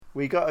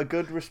We got a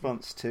good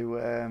response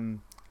to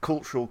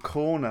Cultural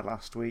Corner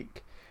last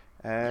week.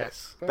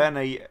 Yes. Ben,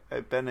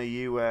 are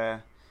you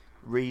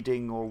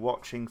reading or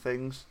watching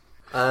things?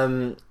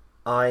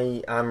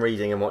 I am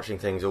reading and watching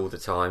things all the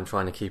time,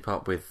 trying to keep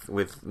up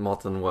with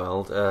modern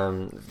world.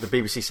 The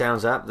BBC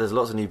Sounds app, there's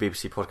lots of new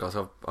BBC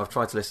podcasts. I've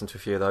tried to listen to a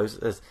few of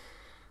those.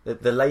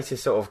 The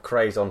latest sort of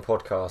craze on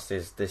podcasts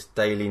is this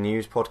daily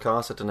news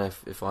podcast. I don't know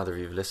if either of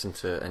you have listened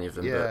to any of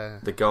them,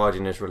 but The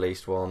Guardian has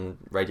released one,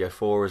 Radio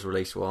 4 has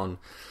released one,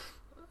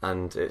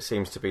 and it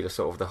seems to be the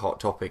sort of the hot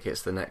topic.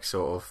 It's the next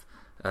sort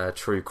of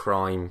true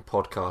crime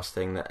podcast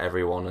thing that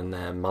everyone and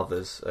their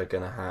mothers are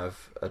going to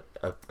have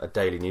a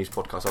daily news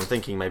podcast. I'm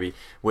thinking maybe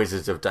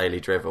Wizards of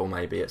Daily Drivel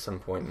maybe at some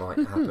point might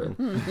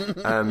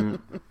happen.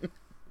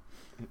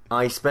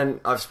 I've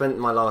spent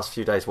my last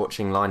few days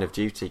watching Line of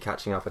Duty,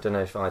 catching up. I don't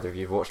know if either of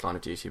you have watched Line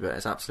of Duty, but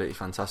it's absolutely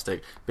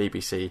fantastic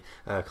BBC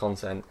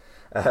content.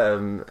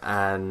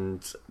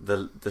 And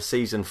the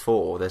season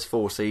 4, there's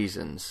 4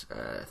 seasons.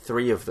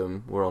 3 of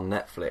them were on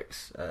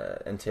Netflix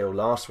until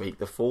last week.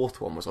 The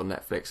 4th one was on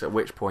Netflix, at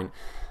which point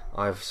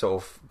I've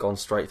sort of gone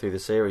straight through the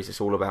series.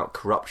 It's all about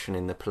corruption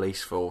in the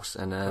police force,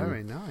 and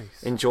very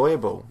nice,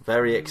 enjoyable,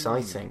 very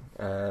exciting.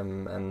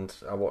 And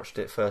I watched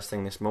it first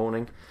thing this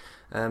morning,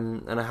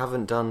 and I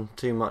haven't done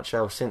too much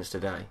else since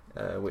today,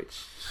 which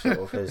sort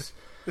of has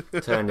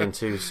turned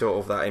into sort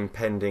of that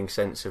impending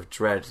sense of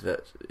dread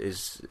that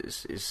is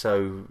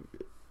so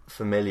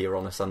familiar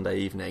on a Sunday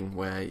evening,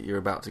 where you're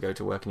about to go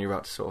to work and you're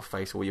about to sort of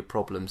face all your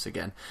problems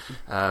again.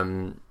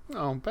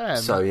 Oh, Ben.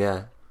 So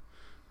yeah,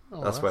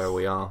 that's where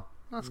we are.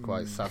 That's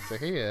quite sad to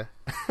hear.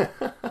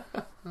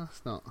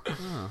 That's not.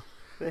 Oh.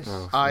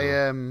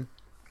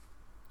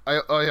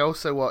 I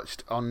also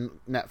watched on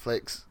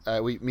Netflix.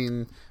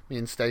 Me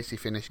and Stacey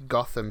finished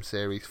Gotham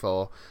series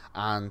 4,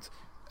 and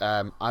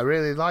I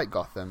really like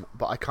Gotham,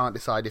 but I can't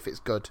decide if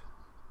it's good.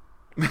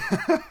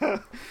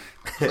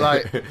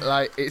 like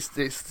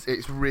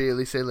it's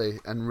really silly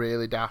and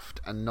really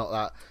daft and not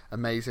that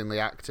amazingly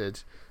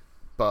acted,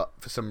 but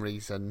for some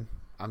reason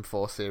I'm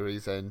 4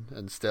 series in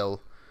and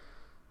still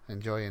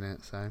enjoying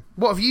it. So,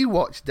 what have you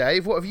watched,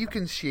 Dave? What have you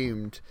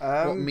consumed?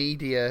 What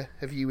media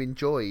have you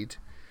enjoyed?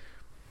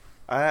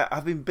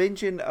 I've been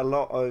binging a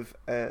lot of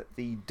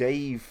the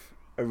Dave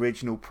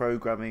original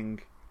programming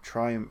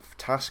Triumph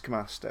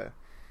Taskmaster,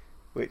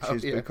 which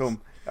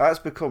has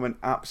become an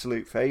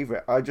absolute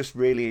favourite. I just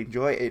really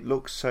enjoy it. It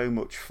looks so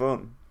much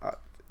fun.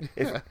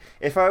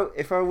 If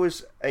I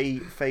was a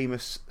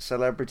famous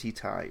celebrity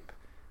type,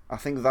 I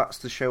think that's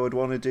the show I'd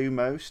want to do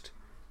most,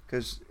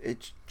 because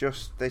it's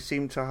just, they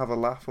seem to have a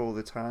laugh all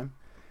the time.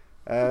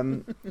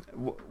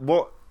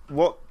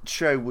 What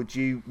show would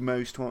you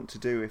most want to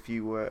do if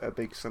you were a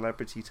big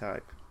celebrity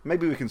type?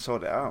 Maybe we can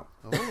sort it out.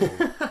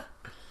 Oh.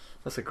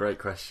 That's a great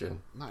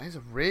question. That is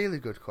a really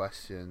good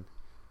question.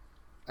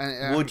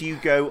 Would you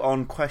go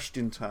on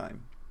Question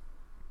Time?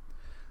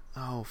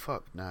 Oh,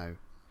 fuck no.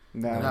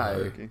 No.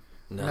 Okay.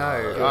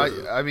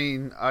 No. I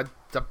mean, I'd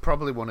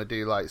probably want to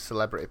do like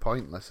Celebrity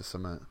Pointless or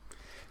something.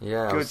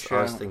 Yeah, I was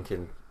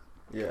thinking.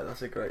 Yeah,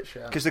 that's a great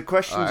show. Because the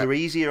questions are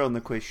easier on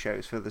the quiz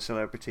shows for the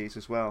celebrities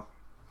as well.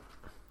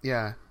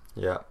 Yeah.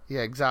 Yeah.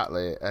 Yeah,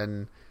 exactly.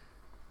 And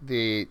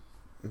the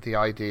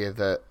idea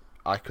that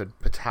I could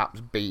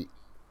perhaps beat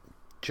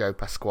Joe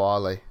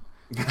Pasquale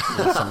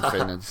or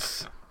something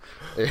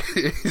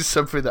is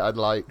something that I'd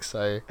like.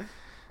 So,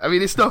 I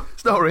mean, it's not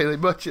really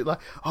much. It's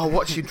like,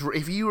 what's your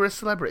if you were a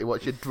celebrity,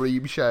 what's your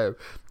dream show?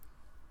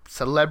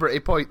 Celebrity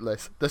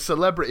Pointless, the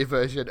celebrity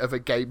version of a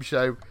game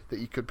show that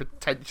you could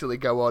potentially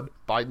go on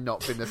by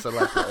not being a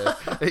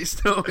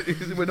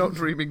celebrity. We're not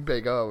dreaming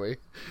big, are we?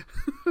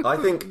 I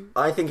think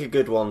a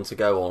good one to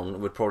go on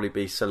would probably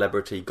be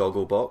Celebrity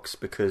Gogglebox,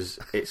 because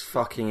it's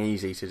fucking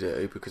easy to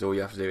do, because all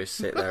you have to do is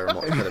sit there and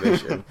watch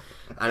television,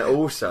 and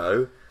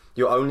also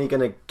you're only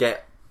going to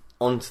get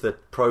onto the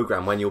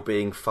programme when you're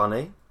being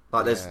funny.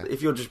 Like,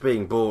 if you're just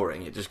being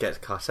boring, it just gets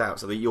cut out.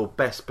 So that your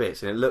best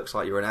bits, and it looks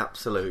like you're an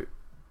absolute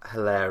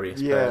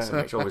hilarious person,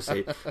 which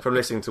obviously from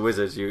listening to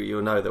Wizards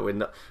you'll know that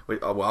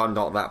I'm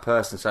not that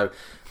person. So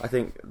I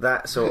think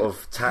that sort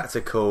of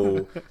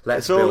tactical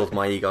let's build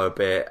my ego a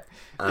bit,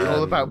 it's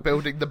all about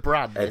building the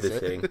brand,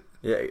 editing.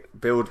 Yeah,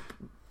 build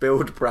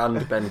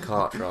brand Ben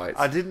Cartwright.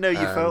 I didn't know you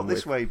felt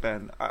this way,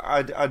 Ben.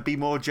 I'd be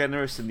more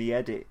generous in the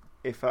edit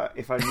if I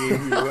knew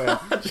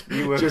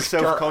you were just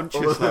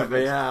self-conscious like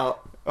me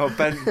out. Oh,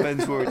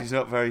 Ben's worried he's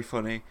not very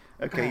funny.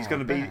 Okay, he's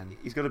going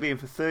to be in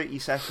for 30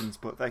 seconds,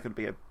 but they're going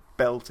to be a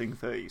belting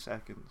 30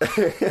 seconds.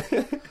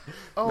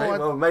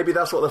 Maybe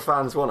that's what the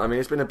fans want. I mean,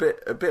 it's been a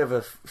bit of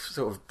a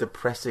sort of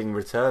depressing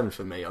return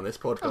for me on this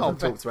podcast. I've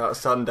talked about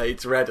Sunday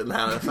Dread and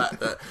how the fact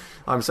that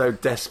I'm so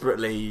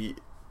desperately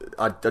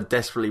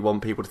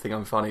want people to think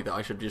I'm funny that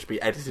I should just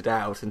be edited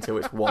out until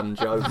it's one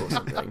joke or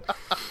something.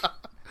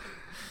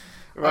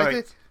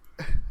 Right.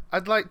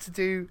 I'd like to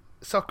do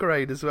Soccer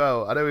Aid as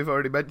well. I know we've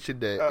already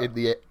mentioned it in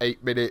the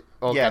 8-minute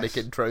organic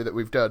intro that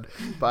we've done,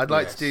 but I'd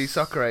like to do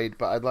Soccer Aid,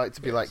 but I'd like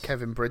to be like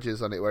Kevin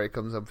Bridges on it, where he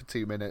comes on for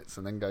 2 minutes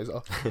and then goes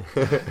off.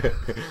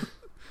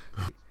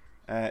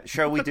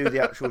 Shall we do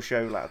the actual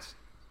show, lads?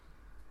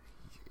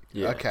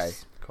 Yes. Okay,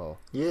 cool.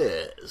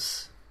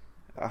 Yes.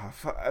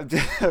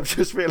 I've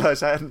just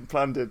realised I hadn't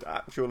planned an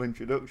actual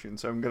introduction,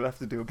 so I'm going to have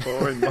to do a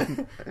boring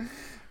one.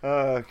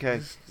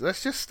 Okay.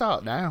 Let's just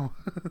start now.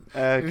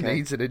 Okay. Who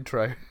needs an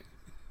intro?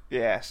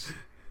 Yes.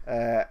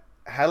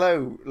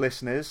 Hello,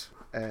 listeners.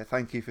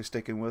 Thank you for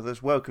sticking with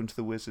us. Welcome to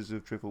the Wizards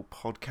of Drivel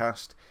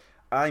podcast.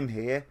 I'm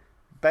here.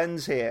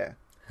 Ben's here.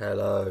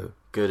 Hello.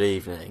 Good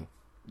evening.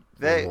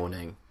 Good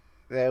morning.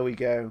 There we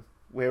go.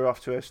 We're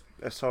off to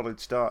a solid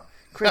start.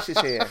 Chris is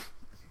here.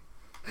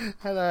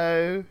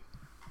 Hello.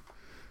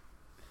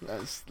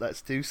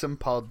 Let's do some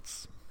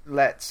pods.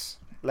 Let's.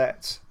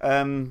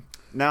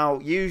 Now,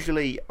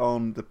 usually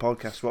on the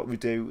podcast, what we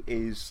do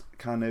is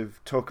kind of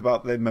talk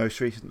about the most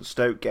recent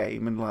Stoke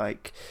game and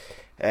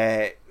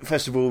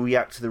first of all,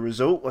 react to the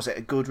result. Was it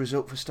a good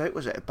result for Stoke?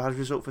 Was it a bad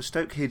result for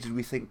Stoke? Who did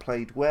we think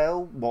played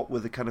well? What were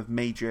the kind of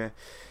major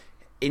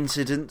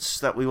incidents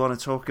that we want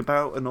to talk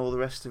about and all the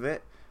rest of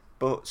it?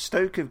 But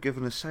Stoke have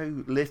given us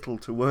so little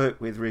to work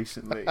with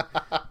recently.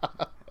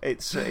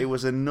 It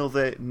was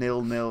another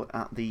 0-0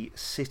 at the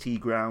City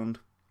ground.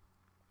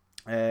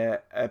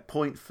 A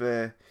point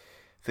for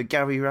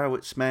Gary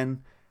Rowett's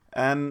men.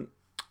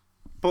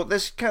 But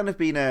there's kind of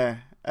been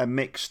a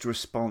mixed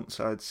response,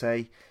 I'd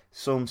say.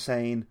 Some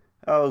saying,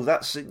 oh,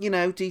 that's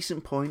a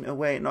decent point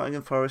away at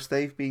Nottingham Forest.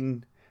 They've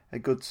been a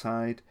good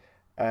side.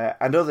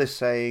 And others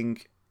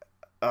saying,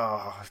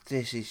 oh,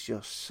 this is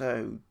just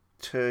so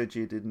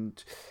turgid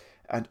and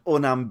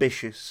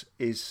unambitious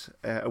is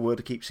a word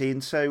I keep seeing.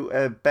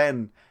 So,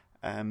 Ben,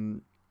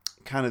 kind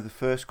of the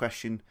first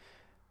question,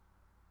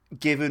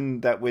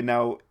 given that we're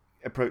now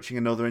approaching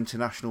another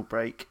international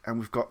break and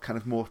we've got kind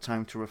of more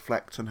time to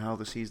reflect on how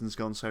the season's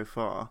gone so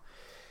far,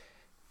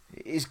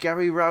 is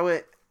Gary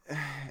Rowett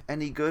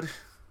any good?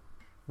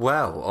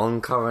 Well,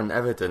 on current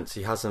evidence,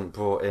 he hasn't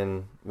brought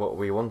in what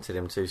we wanted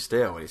him to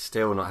still. It's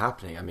still not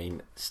happening. I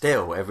mean,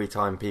 still, every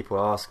time people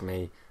ask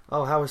me,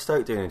 oh, how is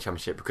Stoke doing in the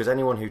Championship? Because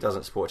anyone who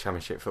doesn't support a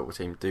Championship football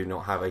team do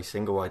not have a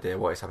single idea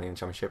what is happening in the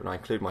Championship, and I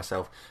include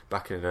myself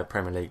back in the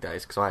Premier League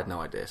days because I had no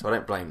idea, so I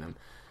don't blame them.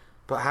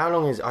 But how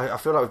long is... I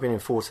feel like we've been in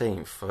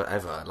 14th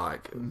forever.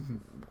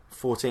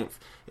 14th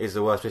is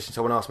the worst position.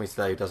 Someone asked me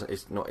today who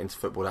is not into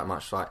football that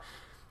much,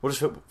 what does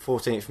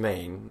 14th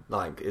mean?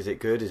 Is it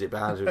good? Is it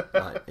bad?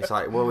 It's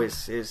well,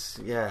 it's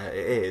yeah,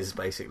 it is,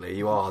 basically.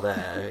 You are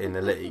there in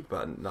the league,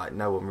 but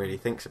no one really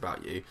thinks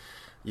about you.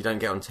 You don't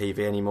get on TV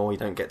anymore. You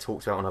don't get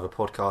talked about on other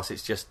podcasts.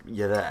 It's just,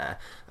 you're there.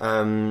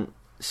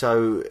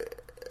 So,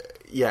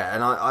 yeah,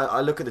 and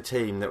I look at the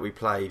team that we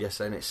played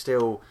yesterday, and it's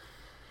still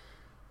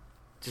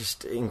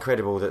just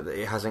incredible that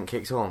it hasn't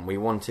kicked on. We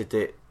wanted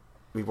it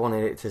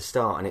to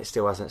start, and it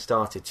still hasn't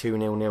started. 2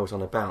 0-0s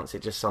on a bounce.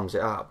 It just sums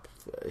it up.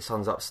 It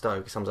sums up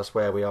Stoke. It sums us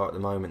where we are at the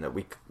moment, that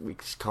we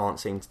just can't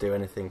seem to do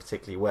anything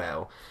particularly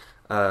well.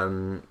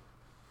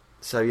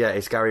 So yeah,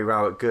 is Gary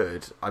Rowett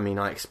good? I mean,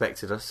 I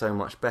expected us so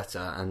much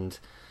better, and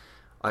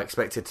I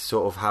expected to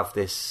sort of have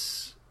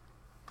this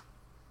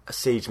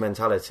siege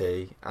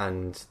mentality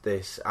and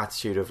this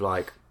attitude of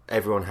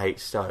everyone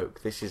hates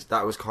Stoke.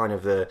 That was kind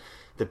of the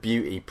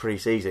beauty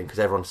pre-season, because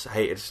everyone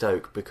hated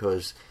Stoke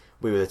because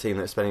we were the team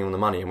that was spending all the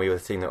money and we were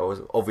the team that was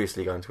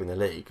obviously going to win the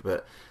league.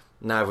 But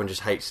now everyone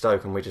just hates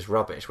Stoke and we're just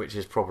rubbish, which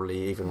is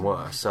probably even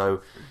worse.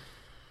 So,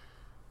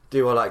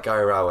 do I like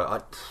Gary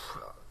Rowett?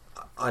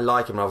 I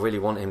like him and I really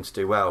want him to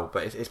do well,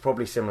 but it's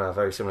probably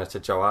very similar to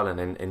Joe Allen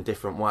in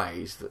different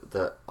ways,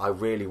 that I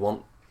really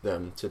want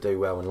them to do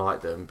well and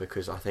like them,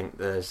 because I think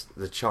there's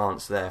the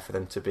chance there for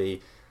them to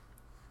be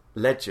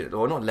legend,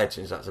 or not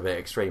legends, that's a bit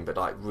extreme, but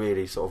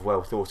really sort of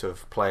well thought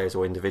of players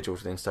or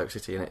individuals within Stoke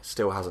City, and it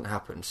still hasn't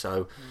happened.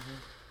 So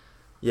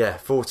yeah,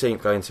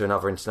 14th going to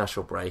another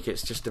international break,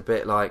 it's just a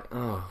bit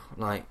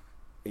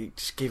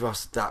just give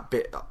us that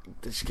bit,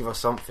 just give us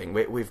something.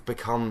 We've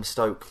become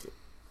Stoke.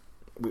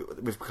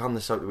 We've become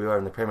the Stoke that we were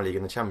in the Premier League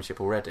and the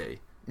Championship already,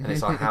 and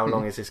it's how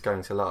long is this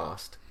going to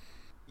last?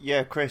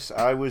 Yeah, Chris,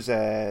 I was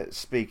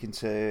speaking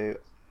to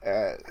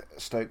a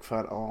Stoke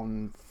fan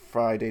on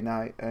Friday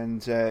night,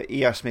 and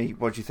he asked me,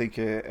 what do you think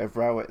of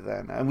Rowett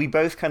then? And we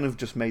both kind of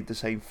just made the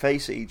same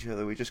face at each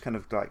other. We just kind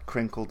of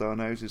crinkled our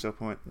noses up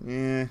and went,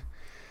 yeah,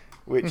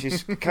 which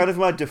is kind of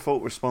my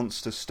default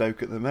response to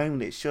Stoke at the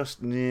moment. It's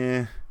just,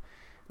 yeah,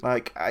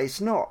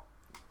 it's not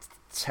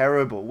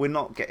terrible. We're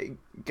not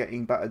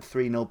getting battered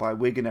 3-0 by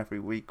Wigan every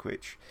week,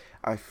 which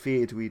I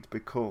feared we'd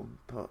become,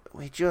 but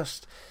we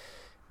just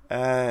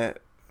the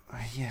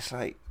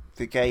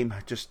game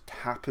just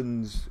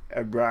happens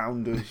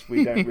around us.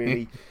 We don't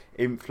really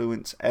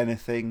influence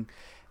anything.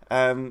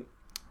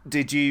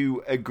 Did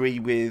you agree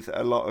with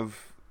a lot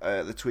of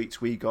the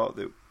tweets we got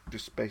that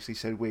just basically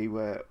said we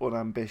were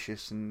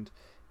unambitious, and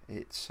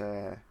it's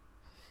the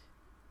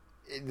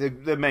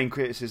main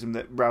criticism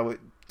that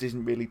Rowett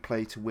didn't really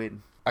play to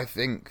win? I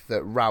think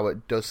that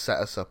Rowett does set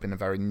us up in a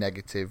very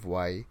negative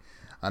way,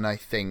 and I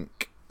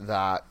think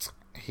that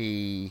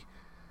it's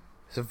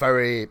a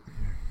very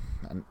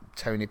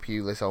Tony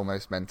Pulis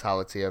almost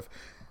mentality of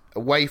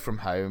away from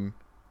home,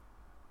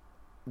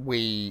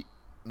 we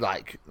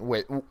like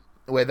we're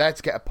there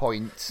to get a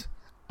point,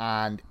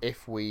 and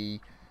if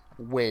we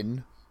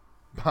win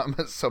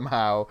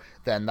somehow,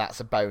 then that's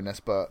a bonus.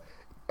 But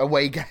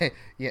away game,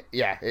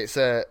 yeah, it's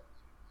a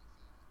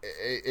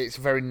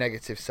very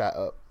negative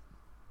setup.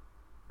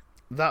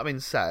 That being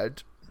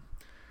said,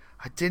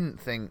 I didn't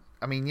think.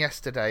 I mean,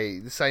 yesterday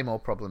the same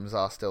old problems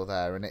are still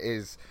there, and it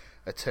is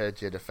a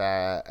turgid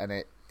affair, and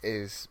it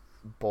is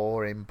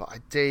boring. But I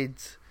did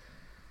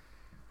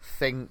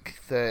think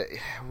that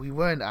we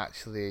weren't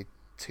actually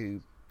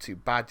too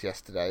bad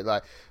yesterday.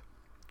 Like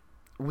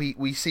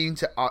we seem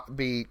to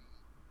be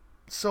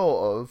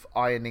sort of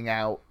ironing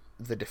out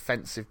the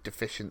defensive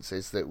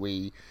deficiencies that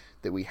we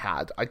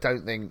had. I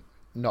don't think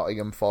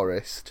Nottingham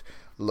Forest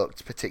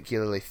looked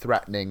particularly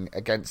threatening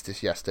against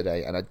us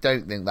yesterday, and I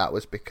don't think that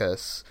was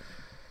because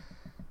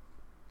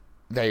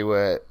they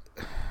were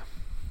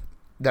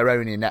their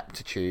own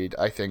ineptitude.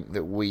 I think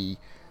that we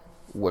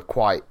were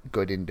quite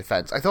good in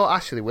defence. I thought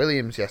Ashley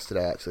Williams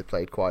yesterday actually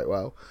played quite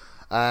well,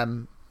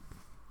 and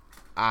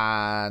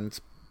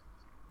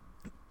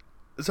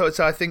so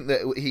I think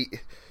that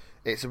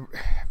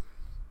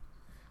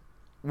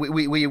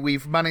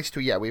we've managed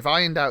to we've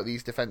ironed out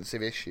these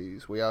defensive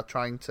issues. We are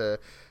trying to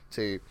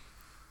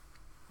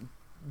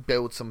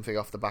build something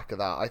off the back of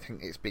that. I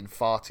think it's been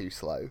far too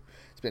slow.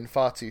 It's been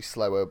far too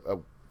slow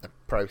a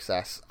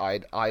process.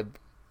 I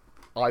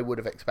would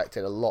have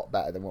expected a lot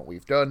better than what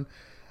we've done.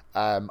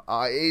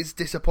 It's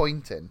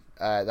disappointing.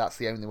 That's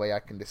the only way I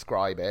can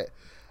describe it.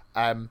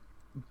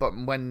 But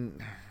when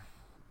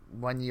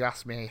you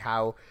ask me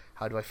how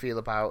do I feel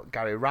about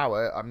Gary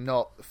Rowett, I'm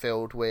not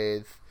filled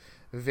with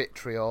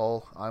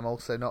vitriol. I'm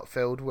also not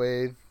filled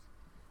with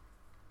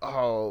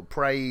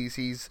praise.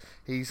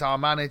 He's our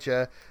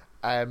manager.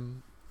 I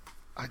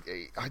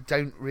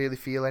don't really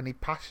feel any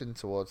passion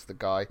towards the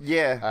guy.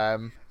 Yeah.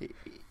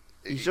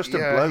 He's just a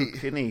bloke,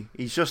 isn't he?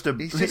 He's just a.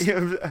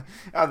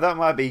 That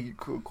might be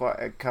quite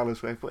a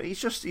callous way, but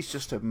he's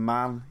just a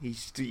man. He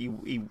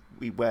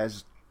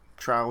wears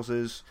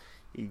trousers.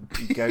 He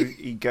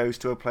goes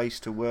to a place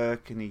to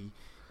work, and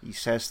he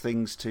says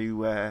things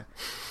to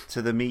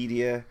the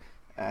media,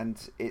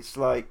 and it's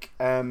like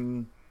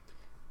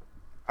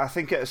I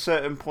think at a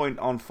certain point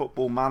on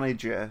Football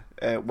Manager,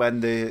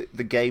 when the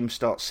game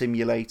starts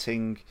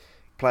simulating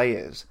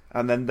players,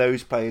 and then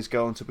those players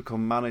go on to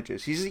become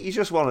managers. He's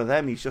just one of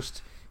them. He's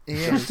just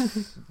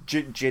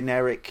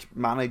generic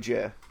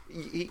manager.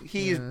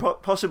 He is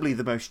possibly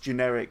the most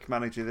generic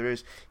manager there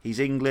is. He's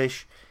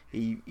English.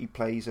 He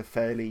plays a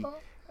fairly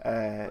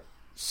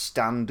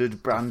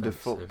standard brand of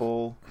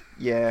football.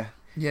 Yeah.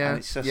 And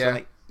it's just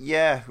like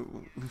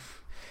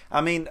I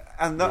mean,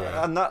 and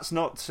that's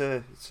not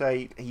to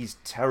say he's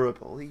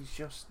terrible. He's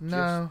just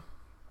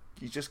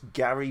He's just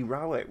Gary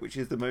Rowett, which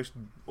is the most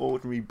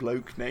ordinary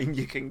bloke name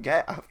you can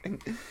get, I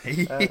think.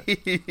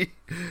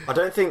 I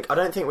don't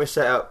think we're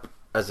set up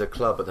as a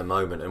club at the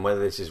moment, and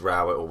whether this is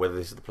Rowett or whether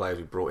this is the players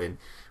we brought in,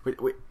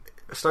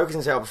 Stoke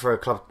isn't set up for a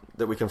club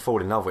that we can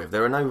fall in love with.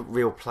 There are no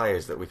real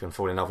players that we can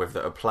fall in love with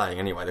that are playing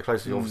anyway. The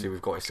closest obviously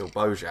we've got is still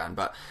Bojan,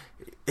 but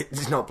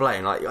it's not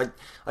playing. Like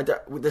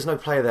there's no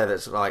player there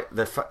that's like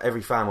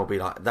every fan will be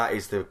like, that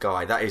is the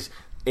guy. That is.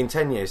 In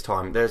 10 years'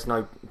 time, there's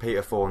no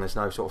Peter Thorne, there's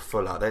no sort of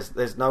Fuller,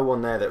 there's no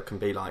one there that can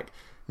be like,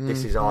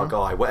 this is our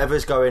guy.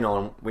 Whatever's going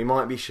on, we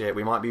might be shit,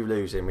 we might be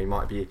losing, we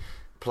might be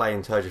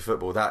playing turgid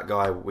football, that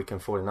guy we can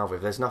fall in love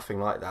with. There's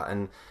nothing like that,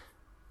 and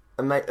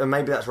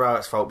maybe that's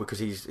Rowett's fault because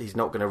he's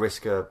not going to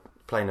risk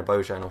playing a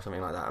Bojan or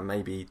something like that, and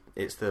maybe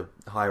it's the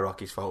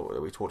hierarchy's fault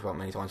that we've talked about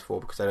many times before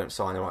because they don't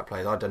sign the right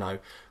players. I don't know,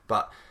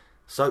 but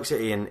Stoke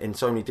City in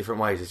so many different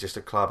ways is just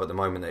a club at the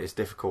moment that it's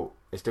difficult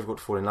to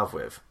fall in love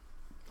with.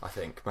 I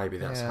think maybe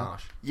that's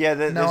harsh. Yeah,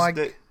 there's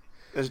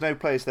no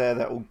players there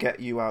that will get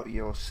you out of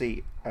your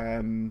seat.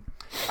 And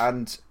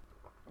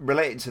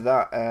related to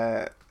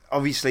that,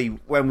 obviously,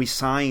 when we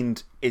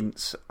signed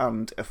Ince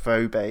and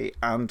Afobe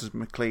and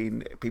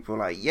McLean, people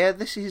were like, "Yeah,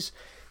 this is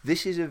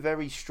a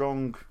very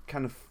strong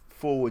kind of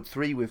forward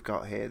three we've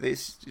got here.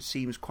 This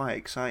seems quite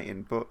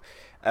exciting." But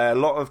a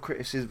lot of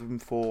criticism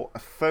for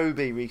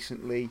Afobe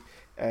recently.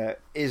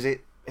 Is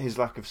it his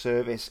lack of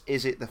service?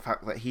 Is it the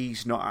fact that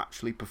he's not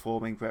actually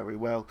performing very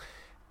well?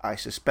 I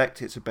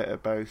suspect it's a bit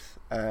of both.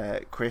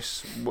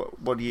 Chris,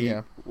 what do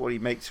you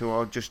make to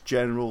our just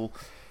general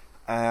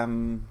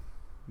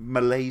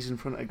malaise in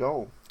front of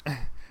goal?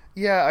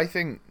 Yeah, I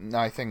think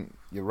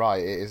you're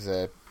right. It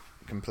is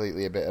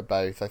completely a bit of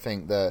both. I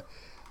think that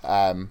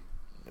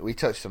we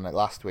touched on it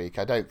last week.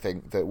 I don't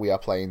think that we are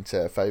playing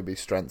to Phobe's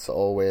strengths at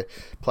all. We're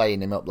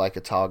playing him up like a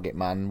target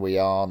man. We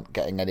aren't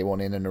getting anyone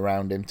in and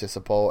around him to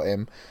support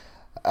him.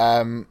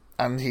 And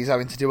he's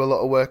having to do a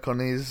lot of work on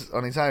his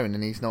own,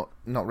 and he's not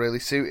really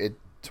suited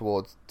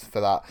for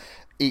that.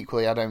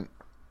 Equally, I don't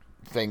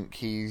think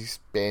he's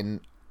been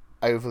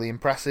overly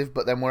impressive,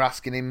 but then we're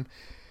asking him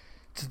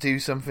to do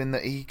something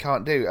that he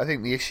can't do. I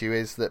think the issue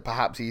is that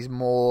perhaps he's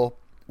more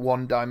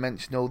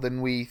one-dimensional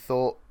than we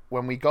thought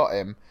when we got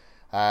him.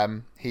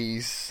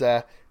 He needs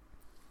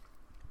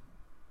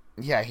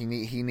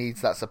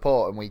that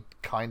support, and we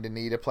kind of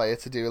need a player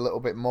to do a little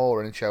bit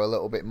more and show a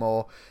little bit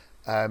more,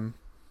 I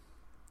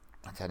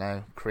don't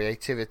know,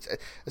 creativity.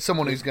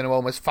 Someone who's going to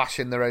almost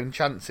fashion their own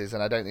chances,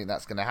 and I don't think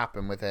that's going to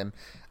happen with him.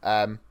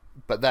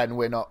 But then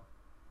we're not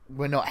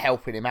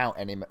helping him out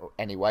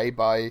anyway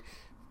by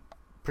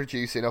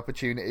producing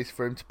opportunities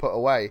for him to put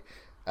away.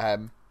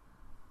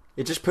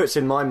 It just puts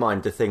in my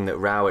mind the thing that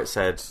Rowett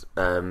said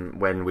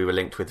when we were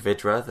linked with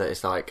Vidra, that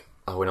it's like,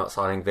 oh, we're not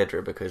signing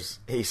Vidra because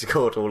he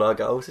scored all our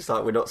goals. It's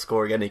like, we're not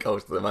scoring any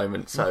goals at the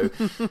moment, so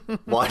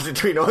why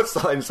did we not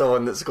sign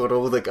someone that scored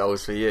all the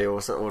goals for you,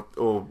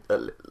 or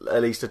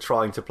at least are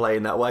trying to play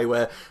in that way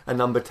where a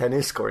number 10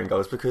 is scoring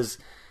goals? Because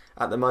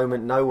at the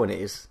moment no one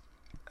is.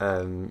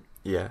 I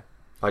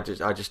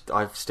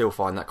still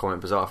find that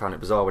comment bizarre. I found it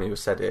bizarre when he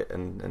said it,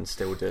 and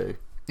still do.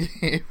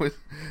 It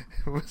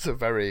was a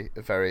very,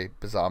 very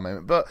bizarre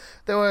moment. But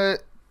there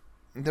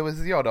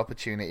was the odd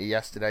opportunity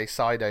yesterday.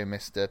 Saido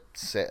missed a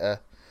sitter.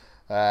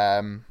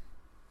 And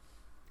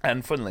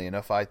funnily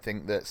enough, I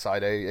think that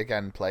Saido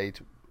again played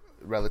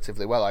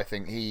relatively well. I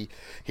think he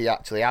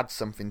actually adds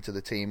something to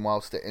the team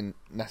whilst it isn't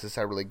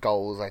necessarily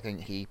goals. I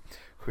think he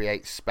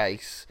creates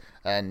space,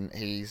 and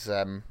he's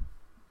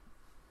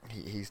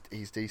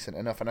decent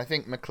enough. And I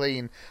think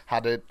McLean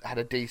had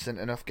a decent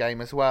enough game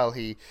as well.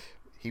 He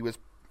was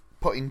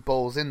putting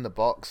balls in the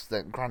box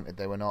that, granted,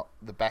 they were not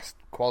the best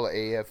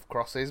quality of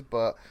crosses,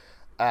 but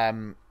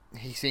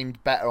he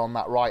seemed better on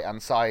that right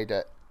hand side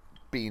at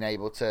being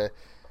able to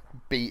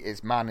beat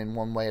his man in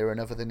one way or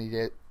another than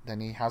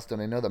he has done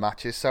in other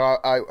matches. So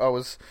I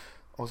was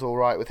all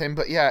right with him.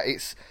 But yeah,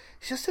 it's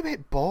just a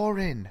bit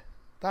boring.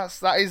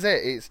 That is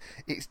it.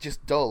 It's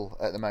just dull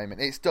at the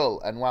moment. It's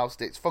dull, and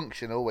whilst it's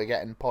functional, we're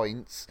getting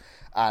points,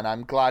 and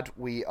I'm glad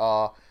we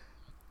are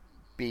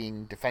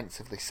being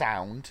defensively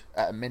sound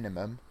at a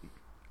minimum.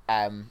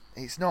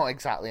 It's not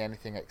exactly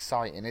anything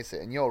exciting, is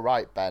it? And you're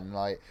right, Ben.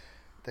 Like,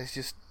 there's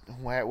just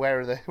where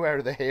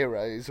are the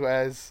heroes?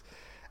 Where's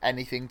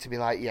anything to be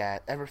like? Yeah,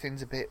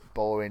 everything's a bit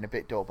boring, a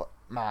bit dull. But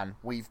man,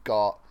 we've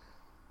got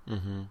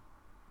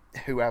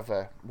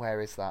whoever.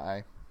 Where is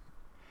that?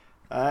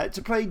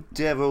 To play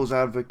devil's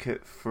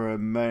advocate for a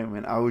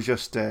moment, I was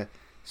just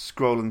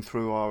scrolling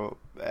through our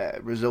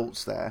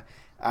results there,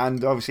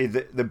 and obviously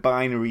the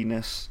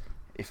binariness,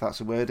 if that's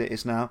a word, it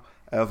is now,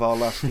 of our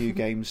last few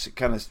games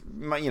kind of,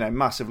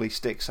 massively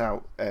sticks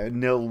out. 0-1,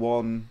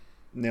 0-1,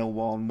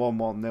 1-1,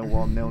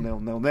 0-1,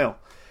 0-0, 0-0.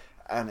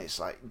 And it's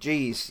like,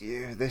 geez,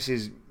 this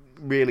is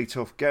really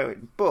tough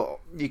going. But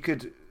you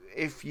could,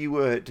 if you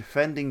were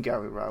defending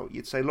Gary Rowett,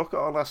 you'd say, look at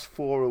our last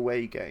 4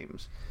 away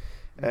games.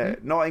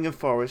 Nottingham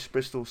Forest,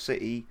 Bristol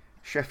City,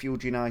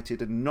 Sheffield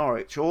United and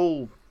Norwich,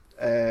 all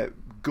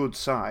good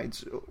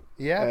sides.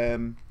 Yeah.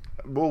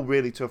 All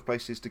really tough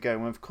places to go.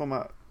 And we've come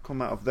out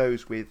of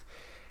those with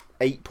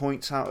 8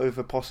 points out of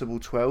a possible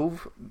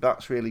 12.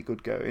 That's really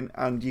good going.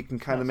 And you can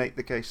kind of make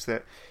the case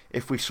that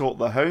if we sort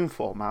the home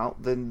form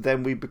out,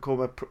 then we become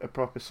a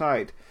proper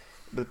side.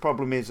 But the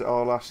problem is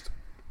our last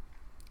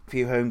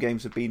few home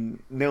games have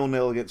been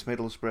 0-0 against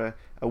Middlesbrough,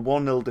 a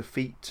 1-0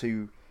 defeat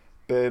to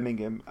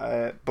Birmingham,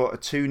 but a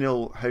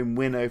 2-0 home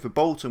win over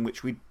Bolton,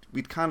 which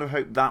we'd kind of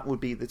hoped that would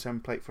be the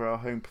template for our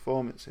home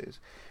performances.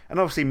 And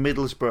obviously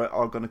Middlesbrough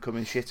are going to come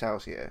in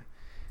shithouse here.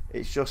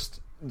 It's just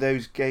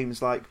those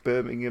games like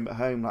Birmingham at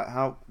home, like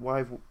why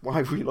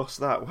have we lost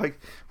that?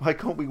 Why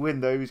can't we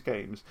win those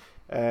games?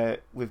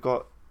 We've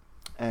got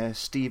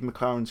Steve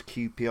McLaren's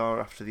QPR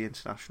after the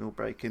international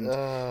break, and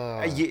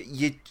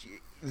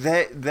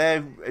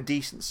they're a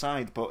decent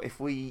side, but if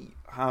we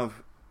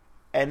have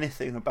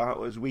anything about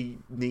us, we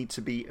need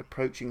to be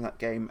approaching that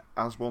game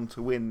as one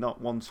to win,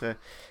 not one to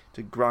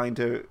grind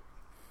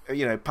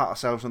pat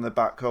ourselves on the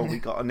back. Oh, we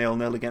got a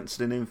 0-0 against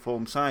an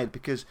informed side,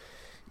 because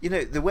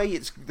the way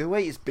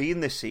it's been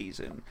this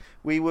season,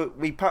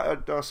 we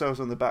patted ourselves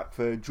on the back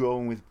for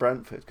drawing with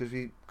Brentford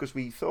because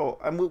we thought,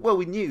 and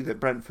we knew that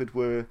Brentford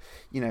were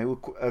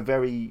a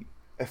very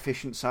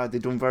efficient side.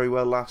 They'd done very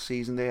well last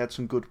season. They had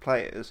some good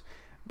players,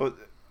 but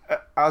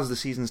as the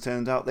season's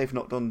turned out, they've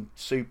not done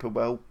super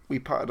well. We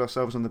patted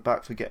ourselves on the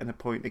back for getting a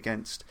point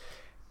against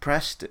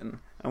Preston,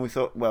 and we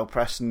thought, well,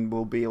 Preston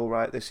will be all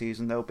right this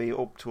season. They'll be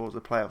up towards the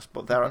playoffs,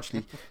 but they're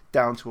actually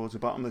down towards the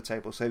bottom of the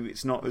table, so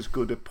it's not as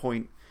good a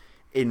point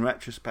in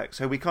retrospect.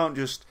 So we can't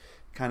just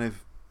kind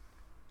of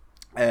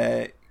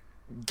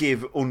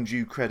give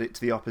undue credit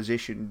to the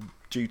opposition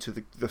due to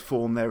the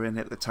form they're in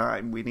at the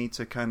time. We need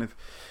to kind of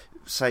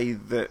say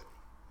that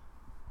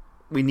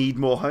we need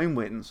more home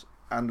wins,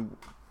 and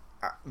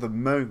at the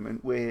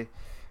moment we're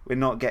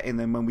not getting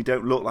them, and we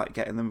don't look like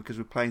getting them because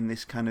we're playing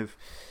this kind of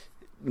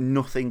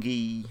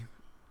nothingy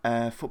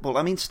football.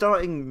 I mean,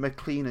 starting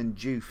McLean and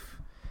Juve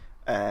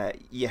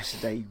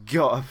yesterday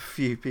got a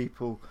few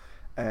people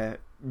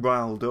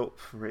riled up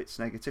for its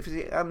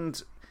negativity,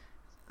 and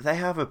they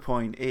have a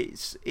point.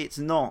 It's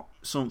not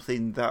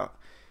something that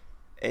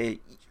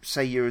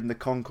say you're in the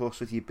concourse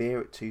with your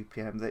beer at 2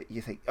 p.m. that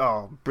you think,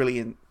 oh,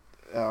 brilliant,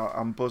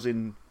 I'm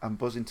buzzing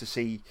to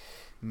see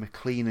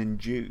McLean and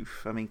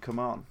Juve. I mean, come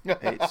on.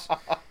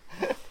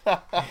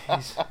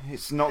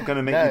 it's not going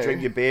to make you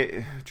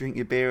drink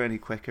your beer any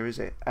quicker, is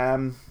it?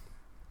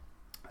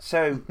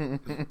 So,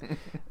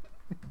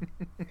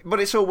 but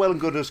it's all well and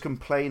good us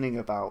complaining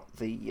about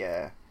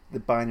the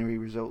binary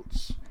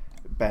results,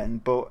 Ben.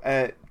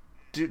 But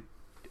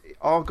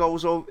are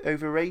goals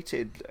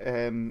overrated?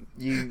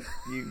 You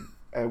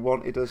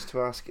wanted us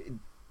to ask: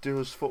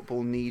 does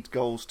football need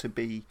goals to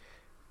be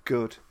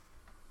good?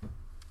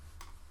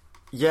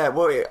 Yeah,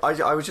 well,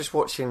 I was just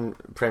watching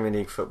Premier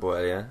League football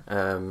earlier.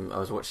 I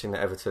was watching the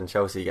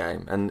Everton-Chelsea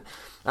game, and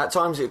at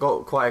times it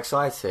got quite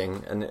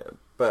exciting.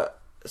 But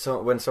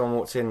when someone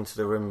walked into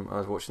the room I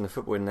was watching the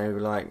football, and they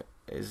were like,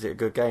 "Is it a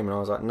good game?" And I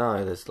was like,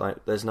 "No,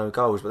 there's no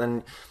goals." But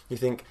then you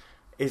think,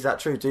 is that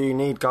true? Do you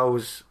need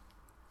goals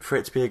for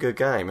it to be a good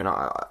game? And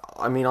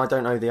I mean, I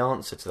don't know the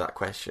answer to that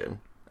question,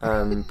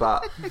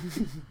 but.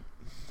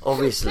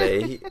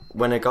 Obviously,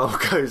 when a goal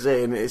goes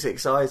in, it's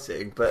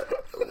exciting. But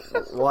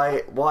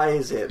why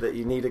is it that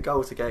you need a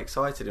goal to get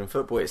excited in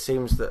football? It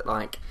seems that,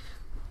 like,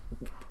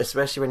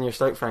 especially when you're a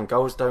Stoke fan,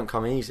 goals don't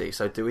come easy.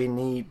 So do we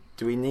need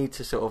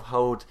to sort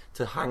of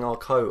hang our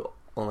coat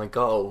on a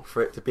goal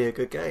for it to be a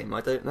good game?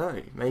 I don't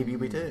know. Maybe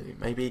we do.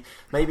 Maybe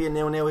a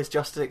 0-0 is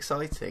just as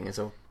exciting as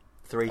a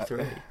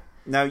 3-3.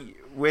 Now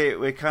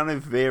we're kind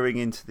of veering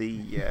into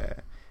the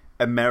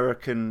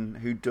American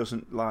who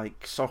doesn't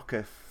like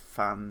soccer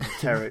fan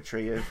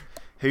territory of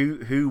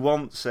who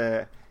wants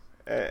a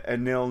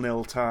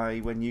 0-0 tie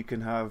when you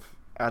can have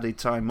added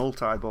time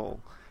multi-ball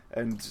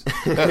and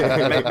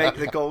make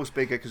the goals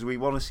bigger because we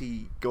want to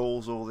see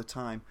goals all the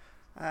time.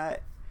 I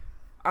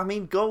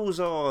mean, goals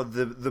are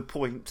the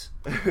point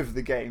of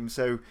the game,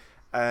 so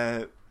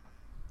I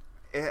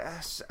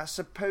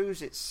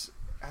suppose it's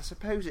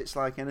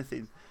like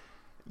anything.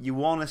 You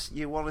want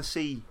to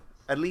see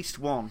at least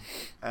one.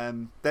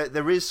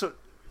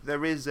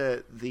 There is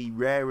the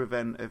rare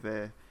event of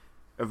a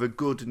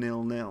good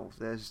 0-0.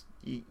 There's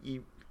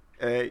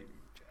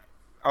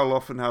I'll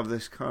often have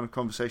this kind of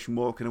conversation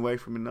walking away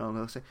from a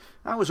 0-0. Say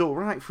that was all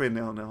right for a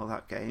 0-0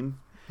 that game.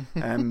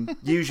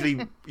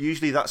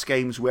 Usually that's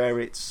games where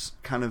it's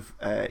kind of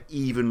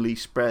evenly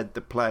spread the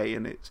play,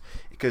 and it's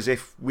because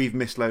if we've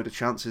missed load of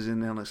chances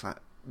in 0-0, it's like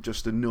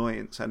just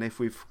annoyance, and if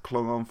we've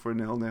clung on for a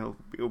 0-0,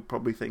 you'll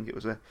probably think it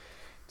was a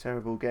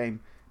terrible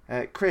game.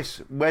 Chris,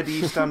 where do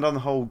you stand on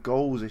the whole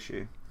goals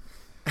issue?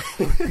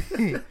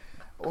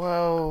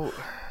 Well,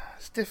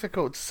 it's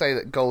difficult to say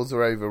that goals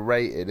are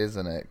overrated,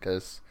 isn't it?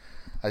 Because,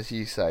 as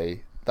you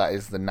say, that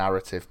is the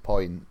narrative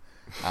point,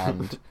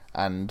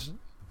 and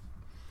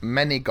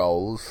many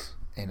goals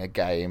in a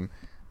game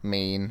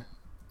mean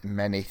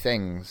many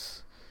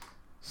things,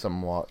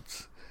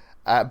 somewhat.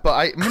 But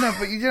I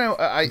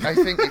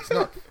think it's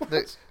not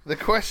the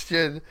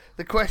question.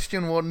 The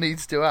question one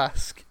needs to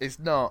ask is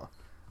not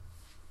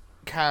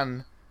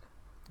can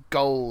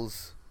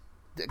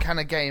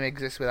a game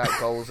exist without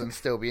goals and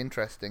still be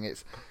interesting?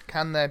 It's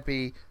can there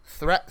be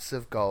threats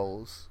of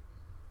goals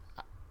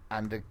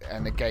and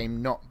a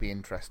game not be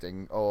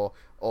interesting, or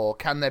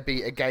can there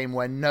be a game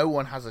where no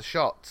one has a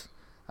shot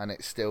and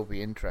it still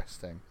be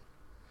interesting?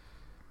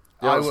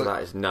 The answer to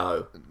that is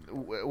no.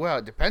 Well,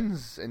 it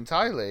depends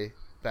entirely,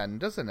 Ben,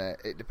 doesn't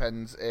it? It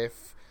depends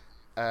if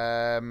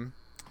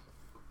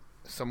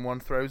someone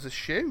throws a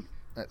shoe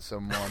at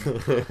someone.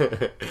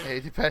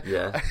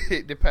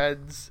 It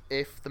depends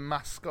if the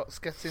mascots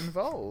get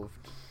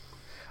involved.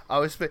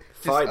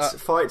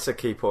 Fights are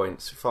key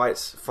points.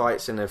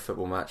 Fights in a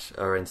football match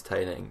are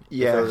entertaining.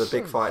 Yes. If there was a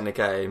big fight in a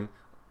game,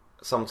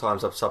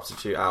 sometimes I'd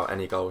substitute out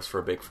any goals for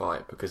a big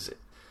fight because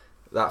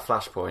that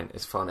flashpoint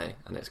is funny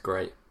and it's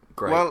great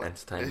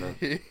entertainment.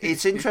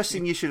 It's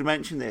interesting you should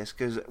mention this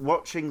because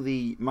watching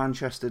the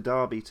Manchester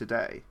derby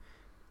today,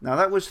 now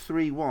that was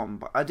 3-1,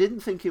 but I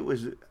didn't think it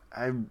was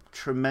a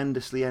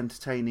tremendously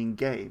entertaining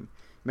game,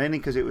 mainly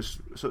because it was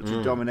such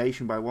a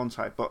domination by one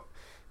side. But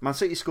Man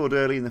City scored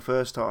early in the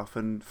first half,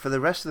 and for the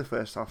rest of the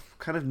first half,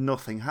 kind of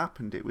nothing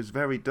happened. It was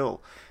very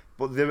dull.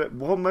 But the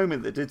one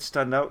moment that did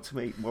stand out to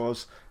me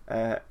was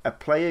a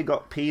player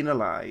got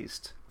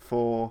penalised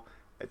for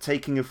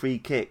taking a free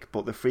kick,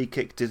 but the free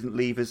kick didn't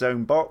leave his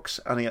own box,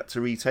 and he had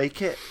to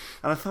retake it.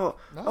 And I thought,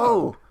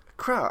 oh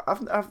crap!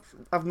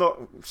 I've not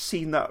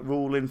seen that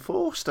rule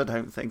enforced. I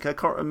don't think I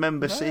can't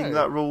remember seeing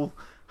that rule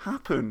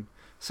happen.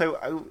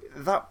 So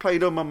that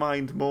played on my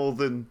mind more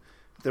than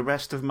the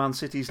rest of Man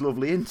City's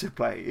lovely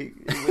interplay.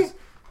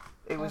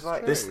 It was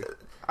like this.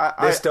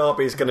 This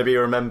derby is going to be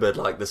remembered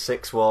like the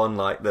 6-1,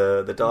 like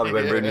the derby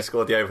when Rooney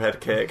scored the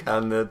overhead kick,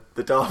 and the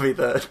derby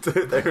that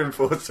they were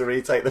enforced to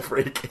retake the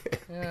free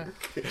kick. Yeah,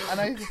 and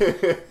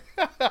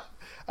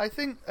I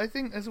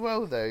think as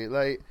well though,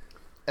 like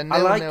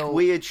I like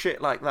weird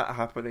shit like that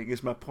happening.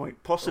 Is my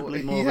point?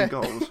 Possibly more than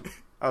goals.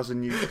 As a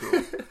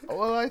neutral.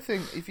 Well, I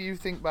think if you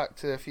think back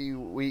to a few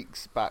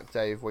weeks back,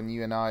 Dave, when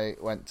you and I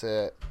went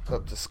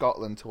up to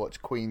Scotland to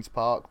watch Queen's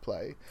Park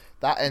play,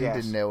 that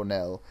ended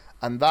 0-0,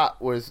 and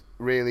that was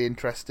really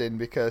interesting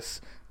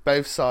because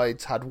both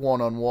sides had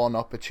one-on-one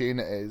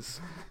opportunities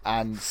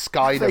and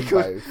skied them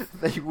both.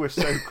 They were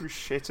so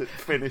shit at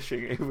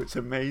finishing; it was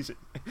amazing.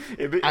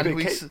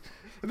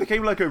 It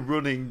became like a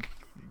running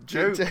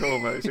joke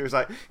almost. It was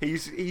like he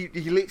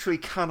literally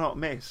cannot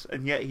miss,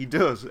 and yet he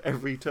does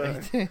every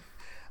turn.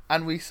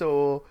 And we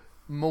saw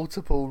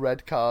multiple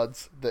red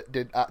cards that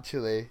did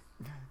actually.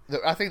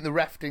 I think the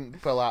ref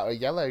didn't pull out a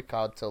yellow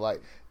card till like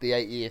the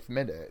 80th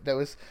minute.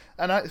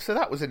 So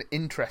that was an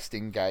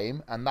interesting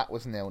game, and that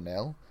was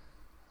 0-0.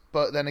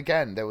 But then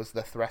again, there was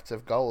the threat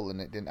of goal, and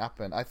it didn't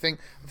happen. I think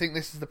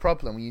this is the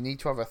problem. You need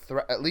to have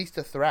at least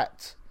a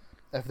threat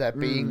of there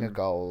being a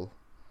goal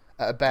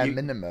at a bare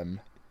minimum.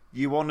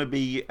 You want to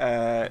be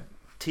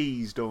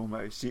teased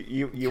almost.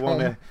 You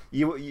want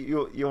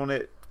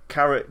a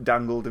carrot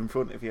dangled in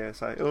front of you.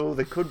 It's like, oh,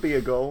 there could be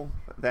a goal,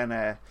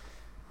 then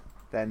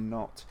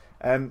not.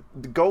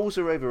 The goals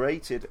are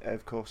overrated,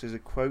 of course, is a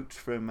quote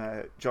from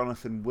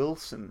Jonathan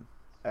Wilson,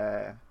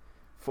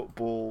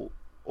 football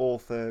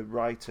author,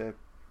 writer,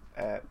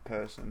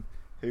 person,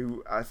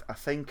 who I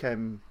think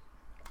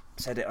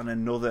said it on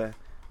another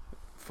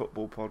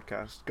football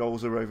podcast.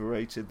 Goals are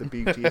overrated. The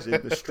beauty is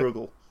in the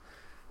struggle.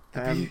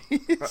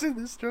 It's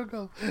in the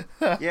struggle.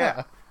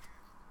 Yeah,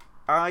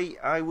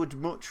 I would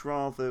much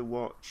rather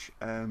watch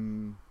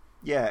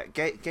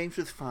games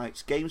with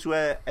fights, games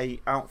where a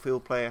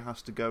outfield player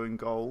has to go in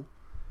goal,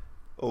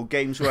 or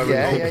games where a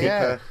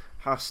goalkeeper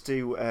has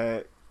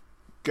to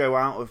go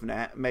out of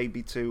net,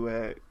 maybe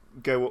to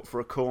go up for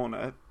a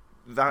corner.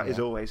 That is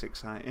always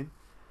exciting.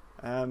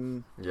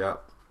 Any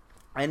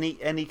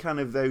kind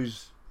of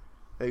those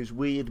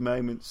weird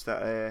moments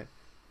that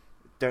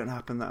don't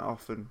happen that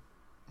often.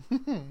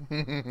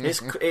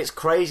 It's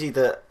crazy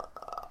that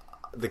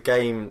the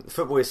game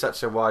football is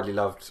such a widely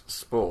loved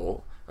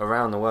sport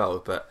around the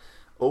world, but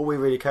all we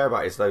really care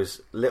about is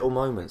those little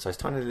moments, those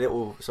tiny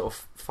little sort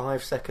of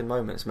 5-second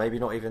moments, maybe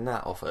not even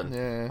that often,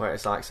 where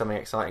it's like something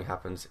exciting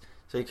happens.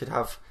 So you could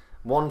have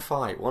one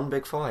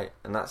big fight,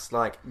 and that's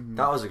like,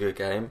 that was a good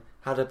game,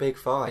 had a big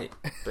fight.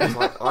 But it's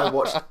like, I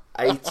watched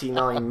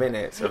 89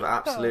 minutes of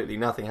absolutely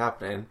nothing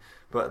happening,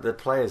 but the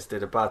players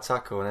did a bad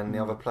tackle, and then the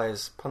other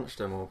players punched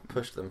them, or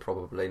pushed them,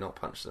 probably not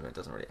punched them. It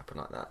doesn't really happen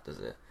like that, does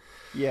it?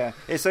 Yeah,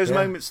 it's those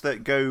moments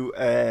that go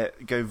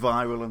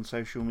viral on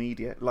social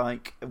media,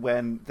 like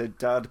when the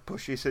dad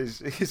pushes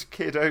his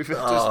kid over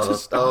just to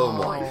stop. Oh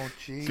my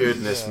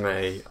goodness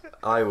me!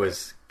 I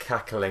was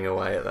cackling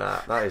away at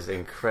that. That is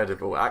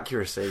incredible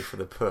accuracy for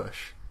the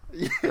push.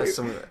 There's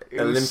some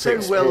Olympic so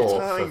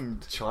sport for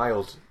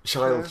child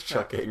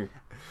chucking.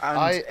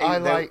 I'm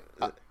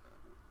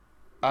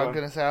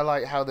going to say I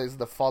like how there's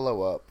the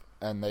follow-up,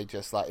 and they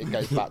just, like, it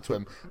goes back to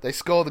him. They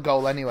score the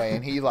goal anyway,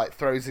 and he, like,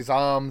 throws his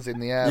arms in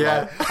the air.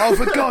 Yeah. Like, oh,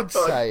 for God's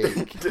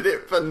sake. Did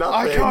it for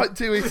nothing. I can't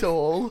do it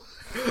all.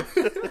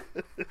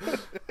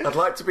 I'd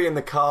like to be in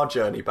the car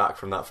journey back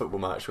from that football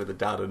match with the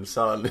dad and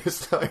son.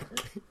 It's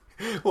like,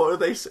 what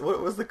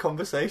was the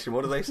conversation?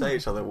 What do they say to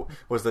each other?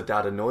 Was the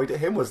dad annoyed at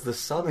him? Was the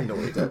son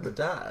annoyed at the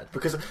dad?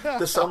 Because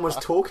the son was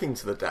talking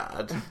to the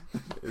dad.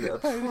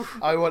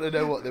 I want to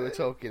know what they were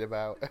talking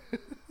about.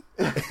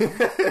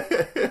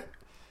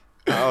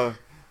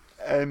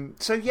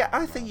 So yeah,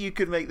 I think you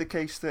could make the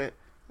case that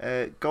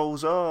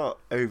goals are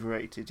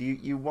overrated.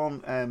 You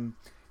want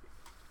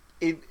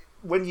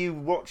when you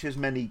watch as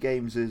many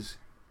games as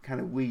kind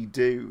of we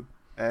do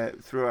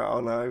throughout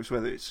our lives,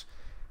 whether it's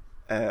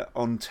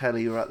on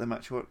telly or at the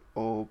match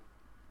or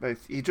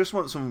both, you just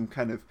want some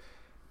kind of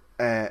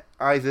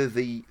either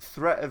the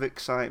threat of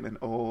excitement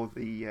or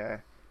the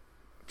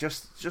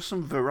just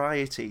some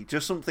variety,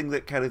 just something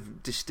that kind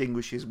of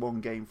distinguishes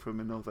one game from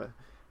another.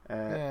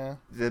 The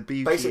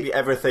beauty, basically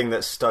everything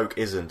that Stoke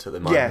isn't at the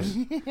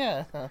moment. Yes.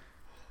 Yeah.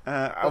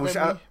 I was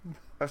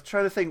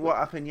trying to think what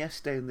happened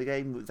yesterday in the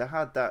game. They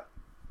had that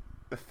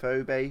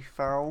Phobe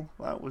foul.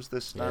 That was the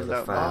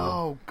standout.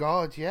 Oh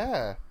God,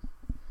 yeah.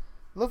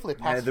 Lovely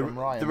pass from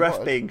Ryan. The ref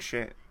Wood. being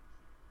shit.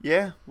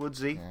 Yeah,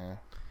 Woodsy. Yeah.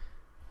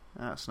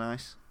 That's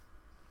nice.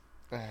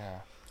 Yeah.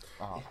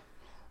 Oh.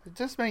 It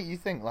does make you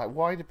think, like,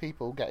 why do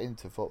people get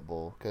into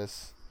football?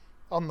 Because,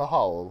 on the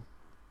whole,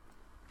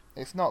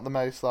 it's not the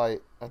most,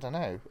 like, I don't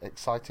know,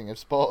 exciting of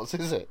sports,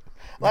 is it?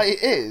 Like,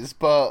 it is,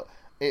 but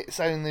it's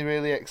only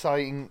really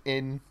exciting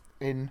in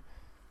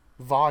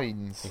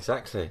Vines.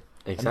 Exactly.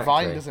 And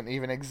Vine doesn't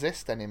even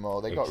exist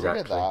anymore. They got rid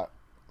of that.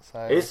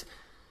 So is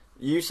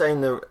you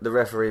saying the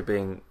referee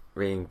being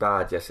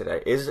bad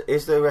yesterday?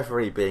 Is the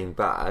referee being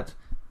bad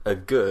a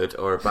good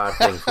or a bad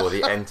thing for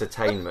the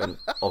entertainment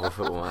of a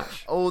football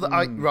match?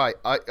 I'm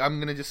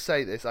going to just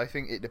say this. I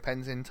think it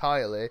depends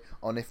entirely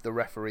on if the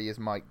referee is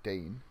Mike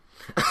Dean.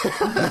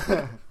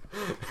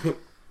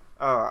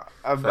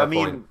 I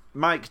mean,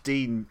 Mike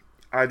Dean,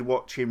 I'd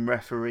watch him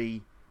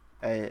referee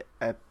a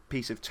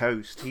piece of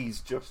toast.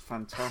 He's just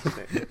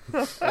fantastic.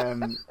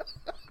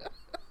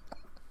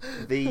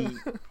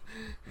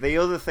 The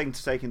other thing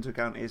to take into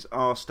account is,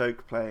 are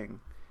Stoke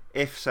playing?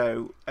 If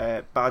so,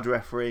 bad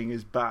refereeing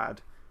is bad.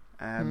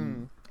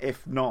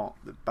 If not,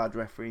 the bad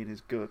refereeing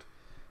is good.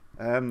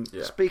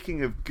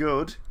 Speaking of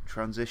good,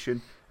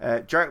 transition,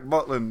 Jack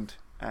Butland,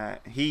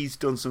 he's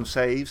done some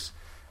saves,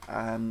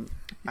 and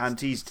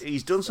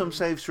he's done some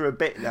saves for a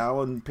bit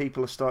now, and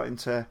people are starting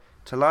to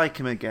like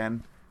him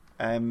again.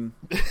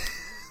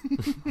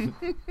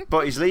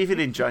 But he's leaving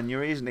in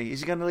January, isn't he?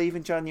 Is he going to leave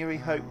in January?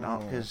 Hope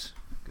not, because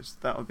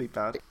that would be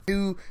bad.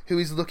 Who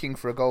is looking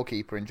for a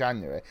goalkeeper in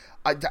January?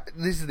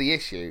 This is the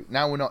issue.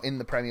 Now we're not in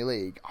the Premier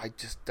League. I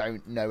just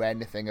don't know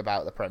anything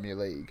about the Premier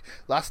League.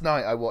 Last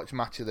night I watched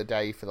Match of the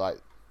Day for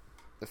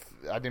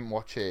I didn't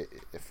watch it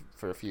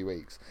for a few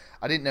weeks.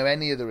 I didn't know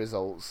any of the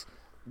results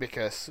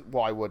because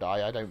why would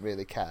I? I don't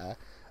really care.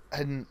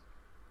 And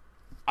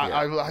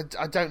I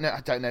don't know.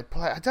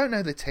 I don't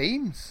know the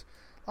teams.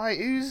 Like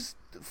who's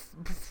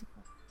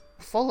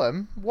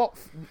Fulham?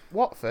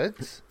 Watford?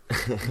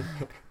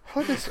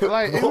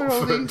 Like who are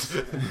all these?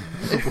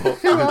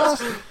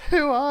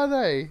 who are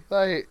they?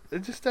 Like I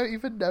just don't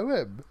even know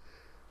them.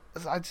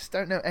 I just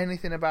don't know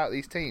anything about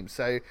these teams.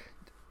 So,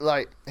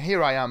 like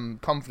here I am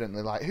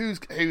confidently like who's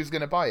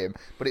going to buy him?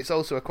 But it's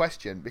also a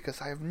question because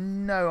I have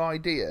no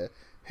idea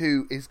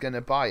who is going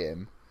to buy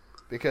him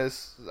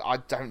because I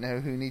don't know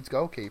who needs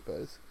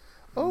goalkeepers.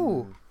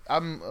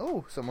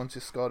 Someone's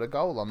just scored a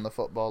goal on the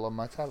football on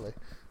my telly.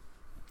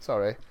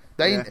 Sorry.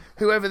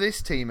 Whoever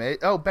this team is...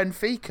 Oh,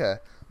 Benfica.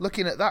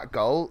 Looking at that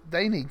goal,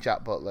 they need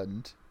Jack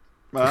Butland.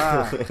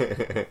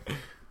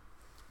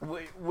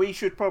 We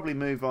should probably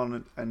move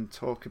on and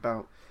talk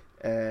about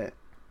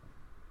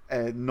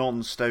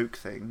non-Stoke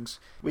things.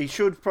 We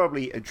should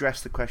probably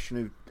address the question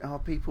of, are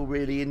people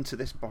really into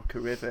this Boca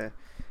River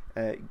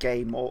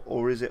game,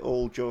 or is it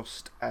all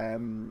just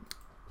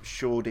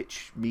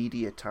Shoreditch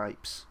media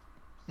types?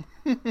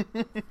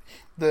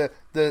 the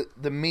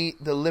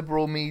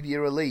liberal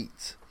media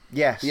elite.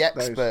 Yes, the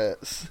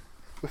experts.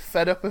 We're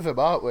fed up with them,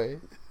 aren't we?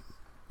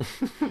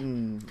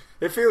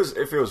 It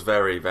feels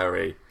very,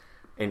 very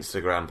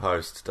Instagram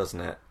post,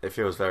 doesn't it? It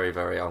feels very,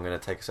 very I'm going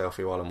to take a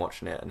selfie while I'm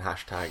watching it and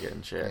hashtag it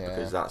and shit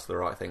because that's the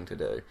right thing to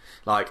do.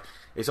 Like,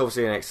 it's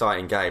obviously an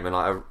exciting game, and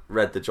I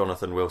read the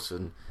Jonathan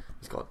Wilson.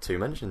 He's got 2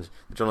 mentions.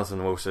 The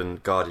Jonathan Wilson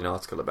Guardian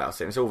article about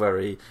it. And it's all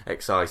very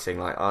exciting.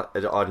 Like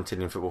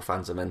Argentinian football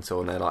fans are mental,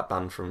 and they're like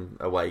banned from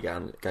away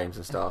games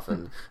and stuff,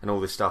 and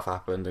all this stuff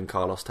happened, and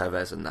Carlos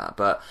Tevez and that.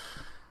 But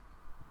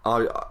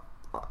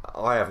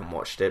I haven't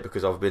watched it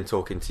because I've been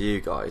talking to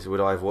you guys. Would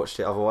I have watched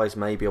it otherwise?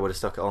 Maybe I would have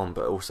stuck it on,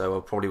 but also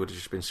I probably would have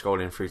just been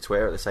scrolling through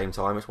Twitter at the same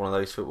time. It's one of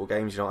those football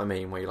games, you know what I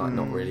mean, where you're like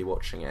not really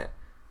watching it.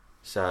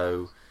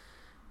 So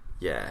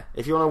yeah,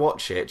 if you want to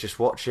watch it, just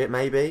watch it.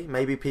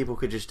 Maybe people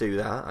could just do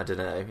that. I don't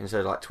know, instead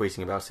of like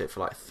tweeting about it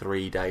for like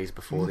 3 days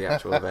before the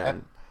actual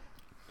event.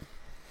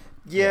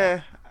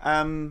 Yeah,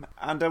 and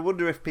I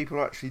wonder if people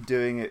are actually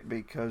doing it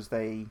because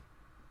they...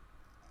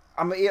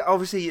 I mean,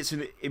 obviously it's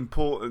an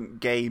important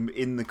game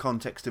in the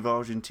context of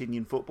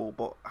Argentinian football,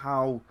 but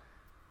how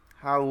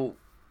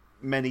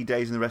many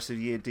days in the rest of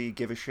the year do you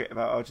give a shit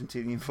about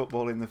Argentinian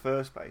football in the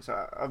first place?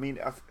 I mean,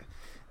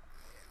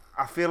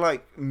 I feel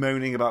like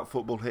moaning about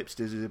football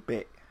hipsters is a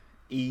bit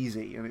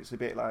easy, and it's a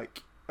bit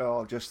like,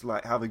 just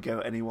like have a go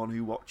at anyone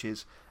who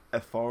watches a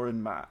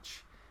foreign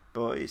match.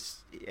 But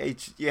it's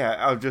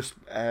I'll just...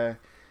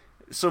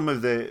 some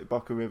of the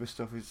Boca River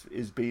stuff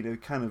is been a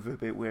kind of a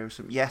bit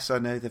wearisome. Yes, I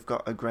know they've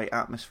got a great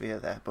atmosphere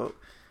there, but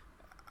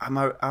am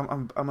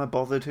I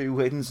bothered who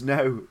wins?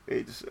 No,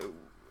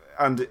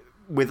 and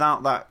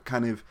without that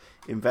kind of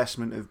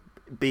investment of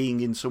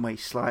being in some way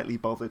slightly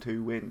bothered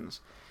who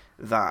wins,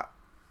 that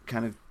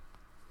kind of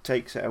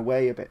takes it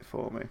away a bit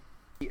for me.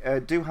 We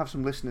do have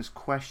some listeners'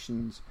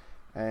 questions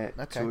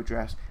to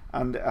address,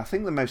 and I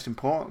think the most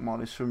important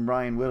one is from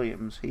Ryan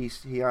Williams.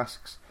 He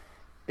asks,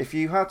 if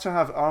you had to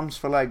have arms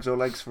for legs or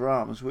legs for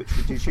arms, which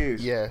would you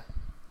choose? Yeah.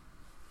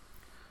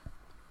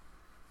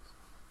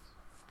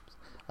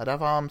 I'd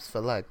have arms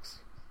for legs.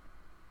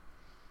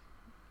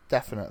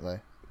 Definitely.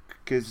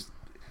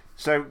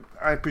 So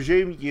I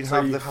presume you'd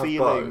have the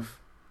feeling... Both.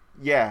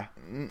 Yeah.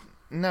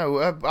 No,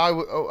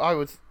 I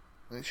would...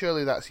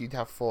 Surely you'd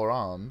have 4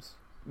 arms.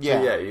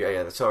 Yeah. So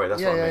yeah. Sorry,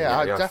 that's what I mean.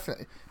 Yeah,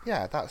 definitely.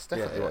 Yeah, that's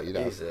definitely what you'd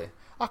have. Easy.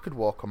 I could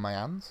walk on my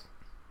hands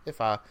if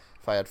I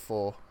had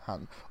 4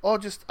 hands, or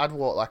just I'd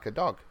walk like a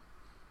dog.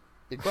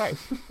 It'd be great.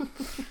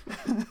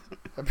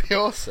 It'd be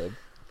awesome.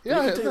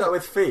 Yeah, you could do that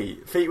with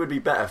feet. Feet would be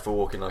better for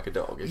walking like a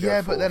dog.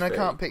 Yeah, but then I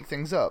can't pick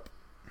things up.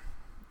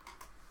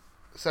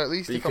 So at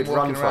least if I'm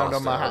walking around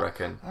on my hand, I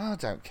reckon. I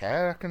don't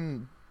care. I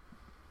can.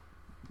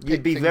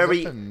 You'd be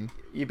very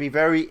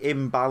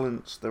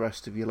imbalanced the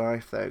rest of your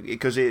life though,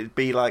 because it'd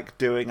be like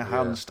doing a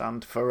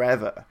handstand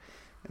forever,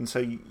 and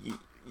so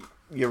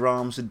your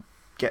arms would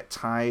get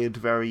tired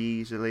very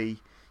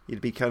easily. You'd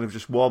be kind of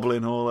just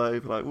wobbling all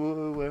over, like,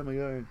 whoa, where am I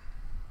going?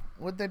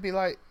 Would they be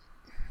like,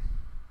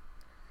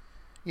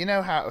 you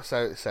know how?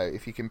 So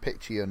if you can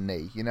picture your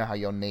knee, you know how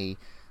your knee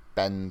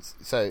bends.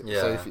 So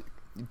if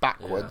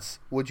backwards,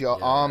 would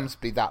your arms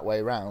be that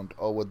way round,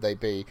 or would they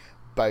be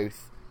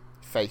both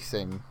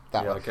facing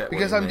that way?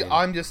 Because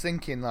I'm just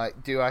thinking,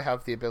 like, do I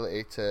have the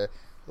ability to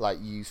like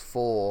use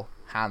 4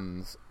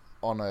 hands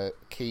on a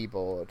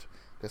keyboard?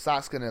 Because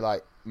that's going to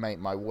like make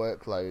my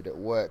workload at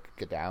work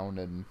go down,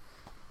 and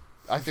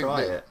I think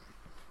it.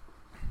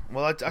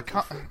 Well, I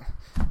can't.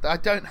 I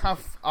don't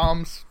have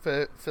arms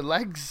for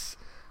legs.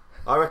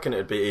 I reckon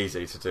it'd be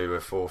easy to do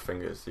with 4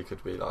 fingers. You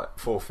could be like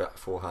 4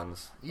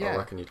 hands. Yeah. I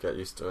reckon you'd get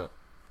used to it.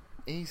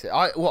 Easy.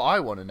 What I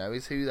want to know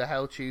is who the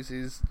hell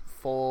chooses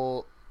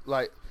for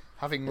like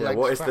having legs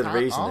what is for the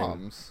reasoning?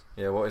 arms.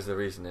 Yeah, what is the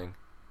reasoning?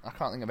 I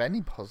can't think of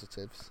any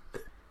positives.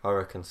 I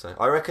reckon so.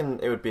 I reckon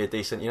it would be a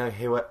decent. You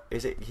know,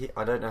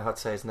 I don't know how to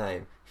say his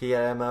name.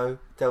 Guillermo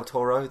del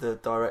Toro, the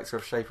director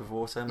of Shape of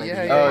Water. Maybe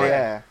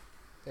Yeah.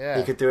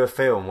 He could do a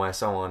film where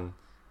someone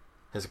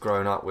has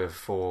grown up with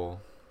 4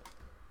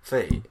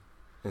 feet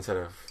instead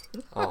of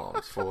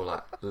arms, 4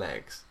 like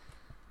legs,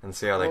 and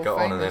see how they got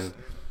on,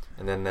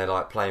 and then they're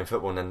like playing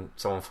football, and then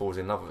someone falls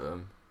in love with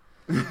them.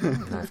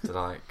 And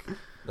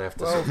they have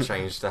to sort of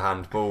change the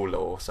handball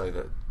law so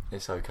that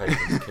it's okay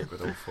for them to kick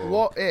with all 4.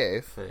 What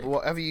if? feet.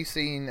 What have you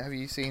seen? Have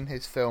you seen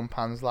his film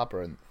Pan's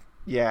Labyrinth?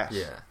 Yes.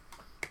 Yeah.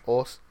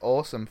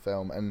 Awesome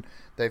film, and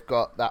they've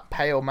got that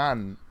pale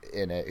man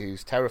in it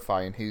who's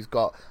terrifying, who's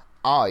got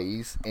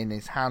eyes in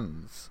his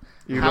hands.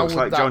 He looks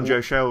like John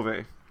Joe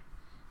Shelby.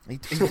 He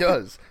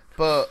does,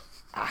 but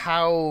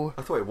how?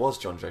 I thought it was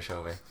John Joe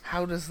Shelby.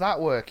 How does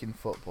that work in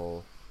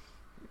football?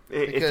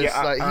 If your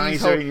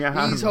eyes are in your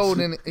hands,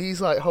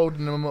 he's like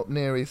holding them up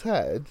near his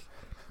head,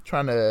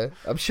 trying to.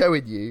 I'm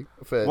showing you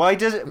for. Why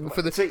does it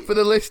for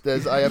the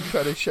listeners? I am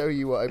trying to show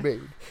you what I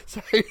mean.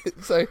 So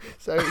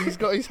he's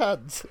got his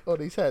hands on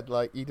his head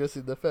like he does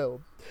in the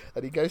film,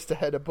 and he goes to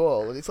head a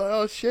ball, and it's like,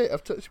 oh shit,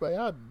 I've touched my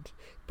hand.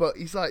 But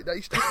he's like, no,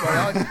 it's just my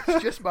eye.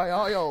 It's just my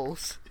eye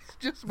holes. It's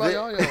just my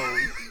eye holes.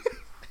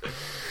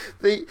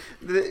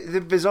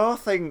 The bizarre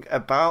thing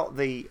about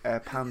the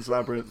Pan's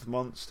Labyrinth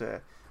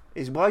monster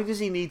is, why does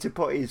he need to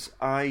put his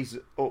eyes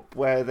up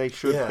where they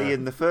should be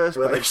in the first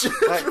place?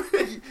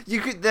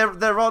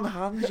 They're on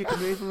hands. You can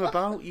move them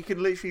about. You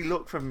can literally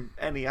look from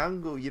any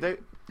angle. You're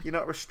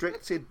not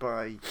restricted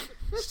by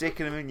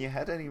sticking them in your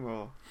head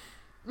anymore.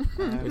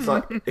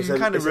 It's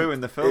kind of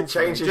ruined the film. It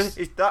changes.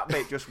 That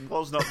bit just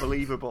was not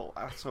believable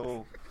at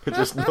all.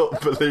 Just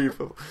not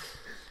believable.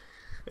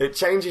 It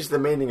changes the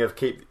meaning of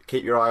keep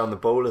your eye on the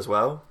ball as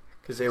well,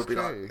 because he'll be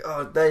like,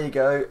 oh, there you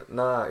go.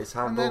 Nah, it's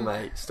handball,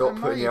 mate. Stop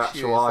putting your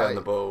actual eye on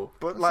the ball.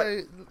 But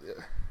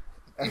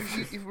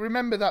if you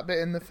remember that bit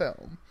in the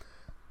film,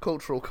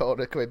 cultural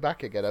corner coming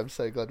back again. I'm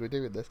so glad we're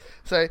doing this.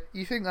 So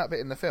you think that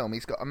bit in the film,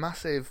 he's got a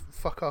massive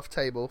fuck off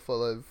table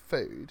full of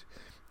food,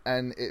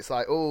 and it's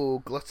like, oh,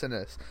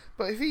 gluttonous.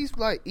 But if he's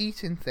like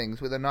eating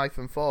things with a knife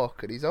and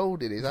fork, and he's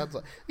holding his hands,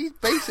 like, he's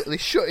basically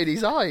shutting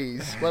his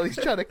eyes while he's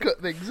trying to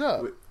cut things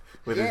up.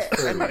 With his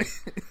food.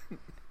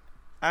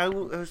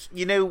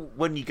 You know,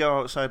 when you go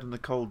outside on a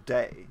cold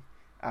day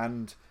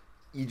and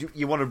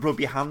you want to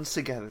rub your hands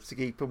together to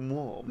keep them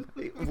warm,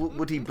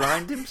 would he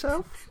blind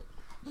himself?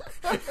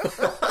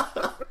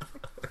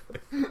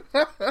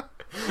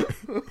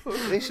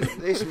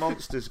 This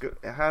monster's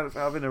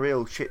having a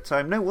real shit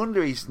time. No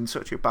wonder he's in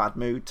such a bad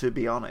mood, to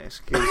be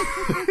honest. 'Cause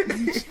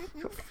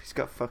he's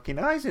got fucking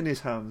eyes in his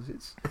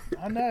hands.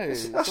 I know.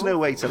 That's no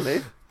way to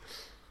live.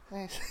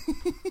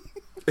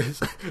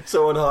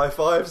 Someone high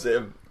fives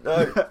him.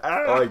 No,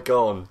 eye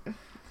gone.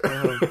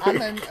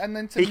 And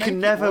then he can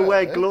never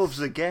wear gloves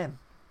again,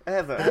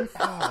 ever.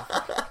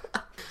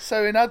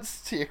 So in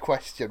answer to your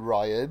question,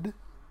 Ryan,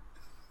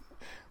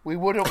 we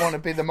wouldn't want to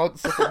be the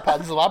monster from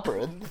Pan's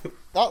Labyrinth.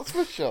 That's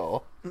for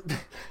sure.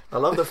 I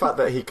love the fact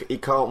that he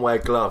can't wear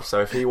gloves.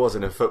 So if he was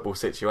in a football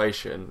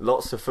situation,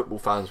 lots of football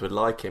fans would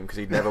like him because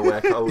he'd never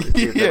wear gloves.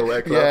 He'd never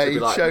wear gloves. Yeah, he'd be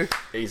like,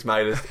 he's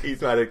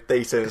made a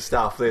decent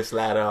stuff. This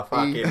lad, I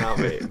fucking love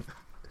him.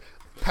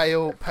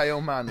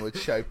 Pale man would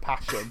show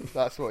passion.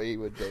 That's what he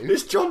would do.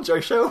 It's John Joe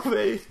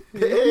Shelby.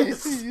 It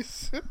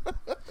is.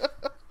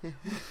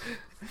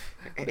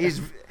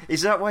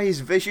 Is that why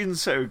his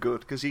vision's so good?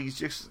 Because he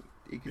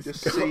can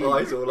just see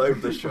eyes all over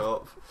the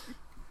shop.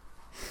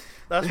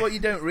 That's what you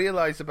don't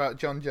realise about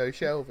John Joe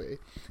Shelby.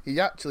 He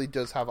actually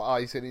does have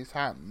eyes in his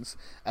hands,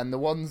 and the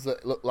ones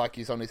that look like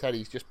he's on his head,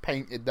 he's just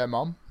painted them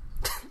on.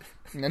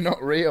 They're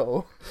not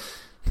real.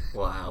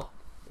 Wow.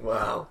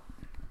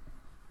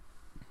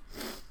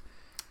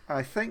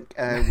 I think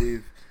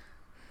we've...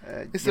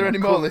 Is there any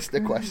more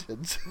listener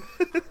questions?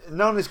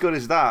 None as good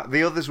as that.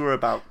 The others were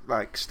about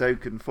like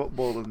Stoke and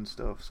football and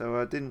stuff, so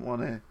I didn't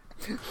want to...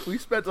 We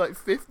spent like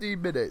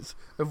 15 minutes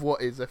of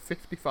what is a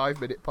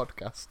 55-minute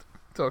podcast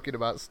talking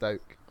about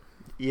Stoke.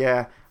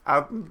 Yeah,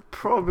 I'll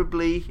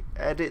probably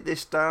edit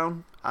this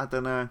down. I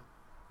don't know.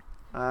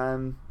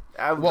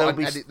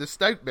 Edit the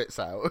Stoke bits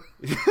out?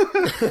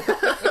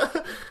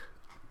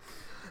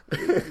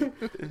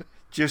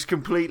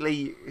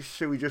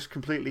 Should we just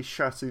completely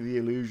shatter the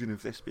illusion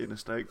of this being a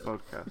Stoke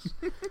podcast?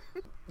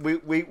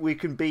 we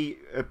can be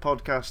a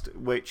podcast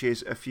which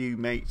is a few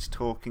mates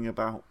talking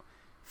about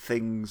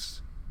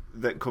things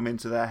that come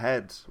into their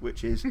heads,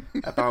 which is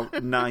about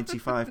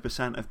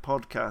 95% of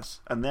podcasts,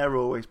 and they're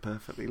always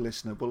perfectly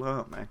listenable,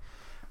 aren't they?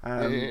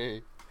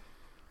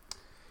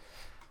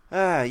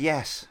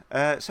 Yes.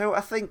 So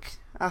I think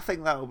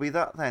that will be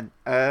that then.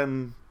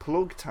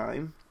 Plug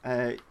time.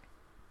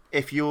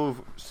 If you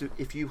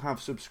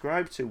have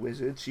subscribed to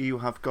Wizards, you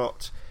have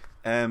got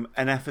an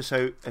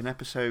episode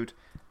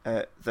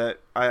that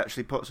I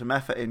actually put some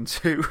effort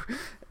into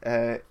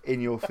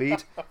in your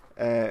feed.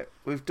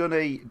 We've done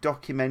a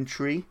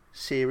documentary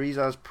series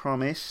as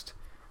promised,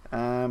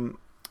 and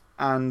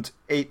I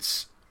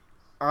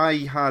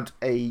had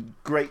a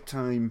great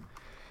time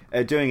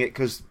doing it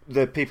because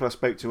the people I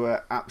spoke to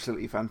were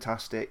absolutely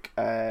fantastic.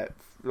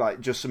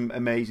 Like, just some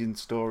amazing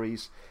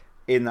stories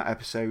in that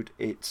episode.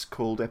 It's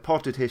called A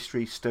Potted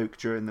History, Stoke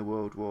During the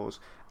World Wars,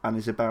 and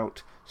is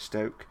about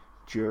Stoke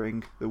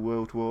during the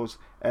World Wars.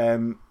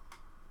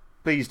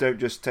 Please don't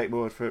just take my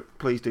word for it.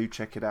 Please do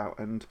check it out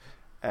and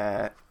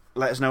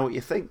let us know what you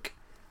think.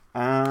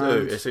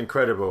 Dude, it's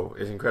incredible.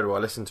 It's incredible. I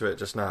listened to it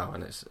just now,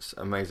 and it's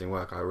amazing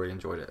work. I really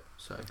enjoyed it.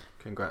 So,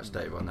 congrats,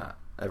 Dave, on that.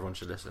 Everyone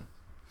should listen.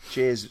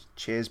 Cheers,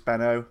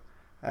 Benno.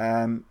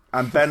 And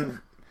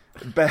Ben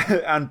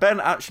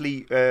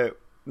actually,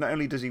 not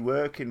only does he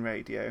work in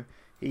radio,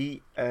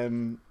 he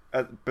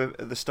at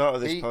the start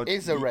of this podcast, he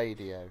is a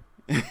radio.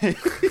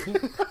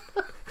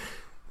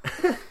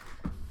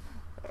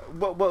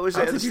 What was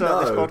it at the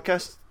start of this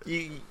podcast?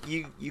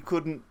 You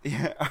couldn't.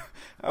 Yeah,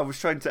 I was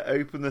trying to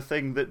open the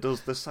thing that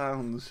does the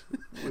sounds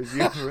with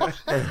you.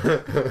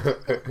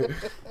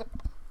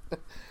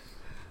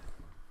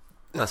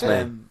 That's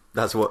me.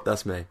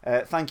 That's me.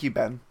 Thank you,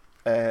 Ben,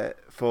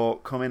 for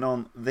coming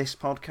on this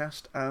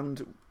podcast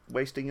and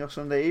wasting your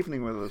Sunday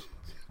evening with us.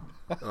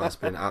 Oh, it's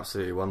been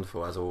absolutely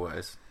wonderful as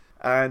always.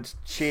 And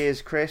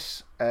cheers,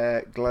 Chris.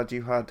 Glad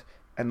you had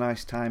a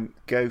nice time.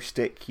 Go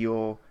stick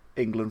your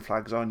England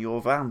flags on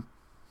your van.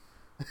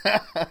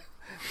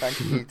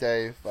 Thank you,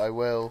 Dave. I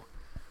will.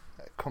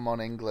 Come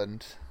on,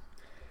 England.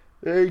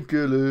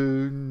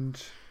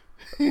 England.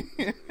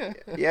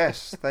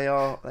 Yes, they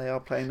are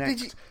playing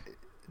next.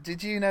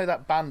 Did you know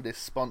that band is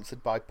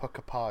sponsored by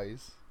Pucker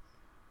Pies?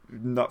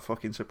 Not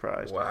fucking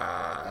surprised.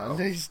 Wow.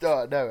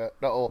 No,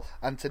 not all.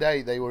 And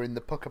today they were in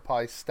the Pucker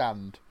Pies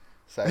stand.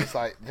 So it's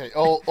like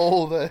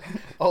all the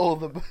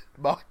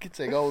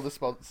marketing, all the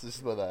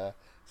sponsors were there.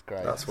 It's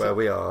great. That's where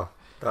we are.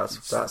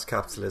 That's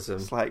capitalism.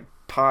 It's like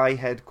pie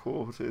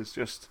headquarters.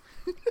 Just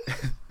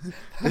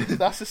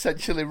that's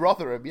essentially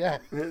Rotherham, yeah.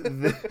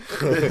 The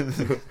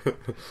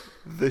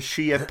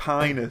sheer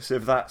piness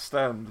of that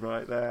stand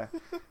right there.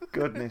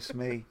 Goodness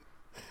me.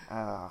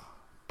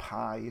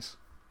 Pies.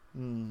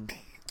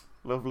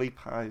 Lovely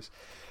pies.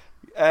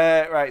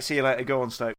 Right, see you later. Go on, Stoke.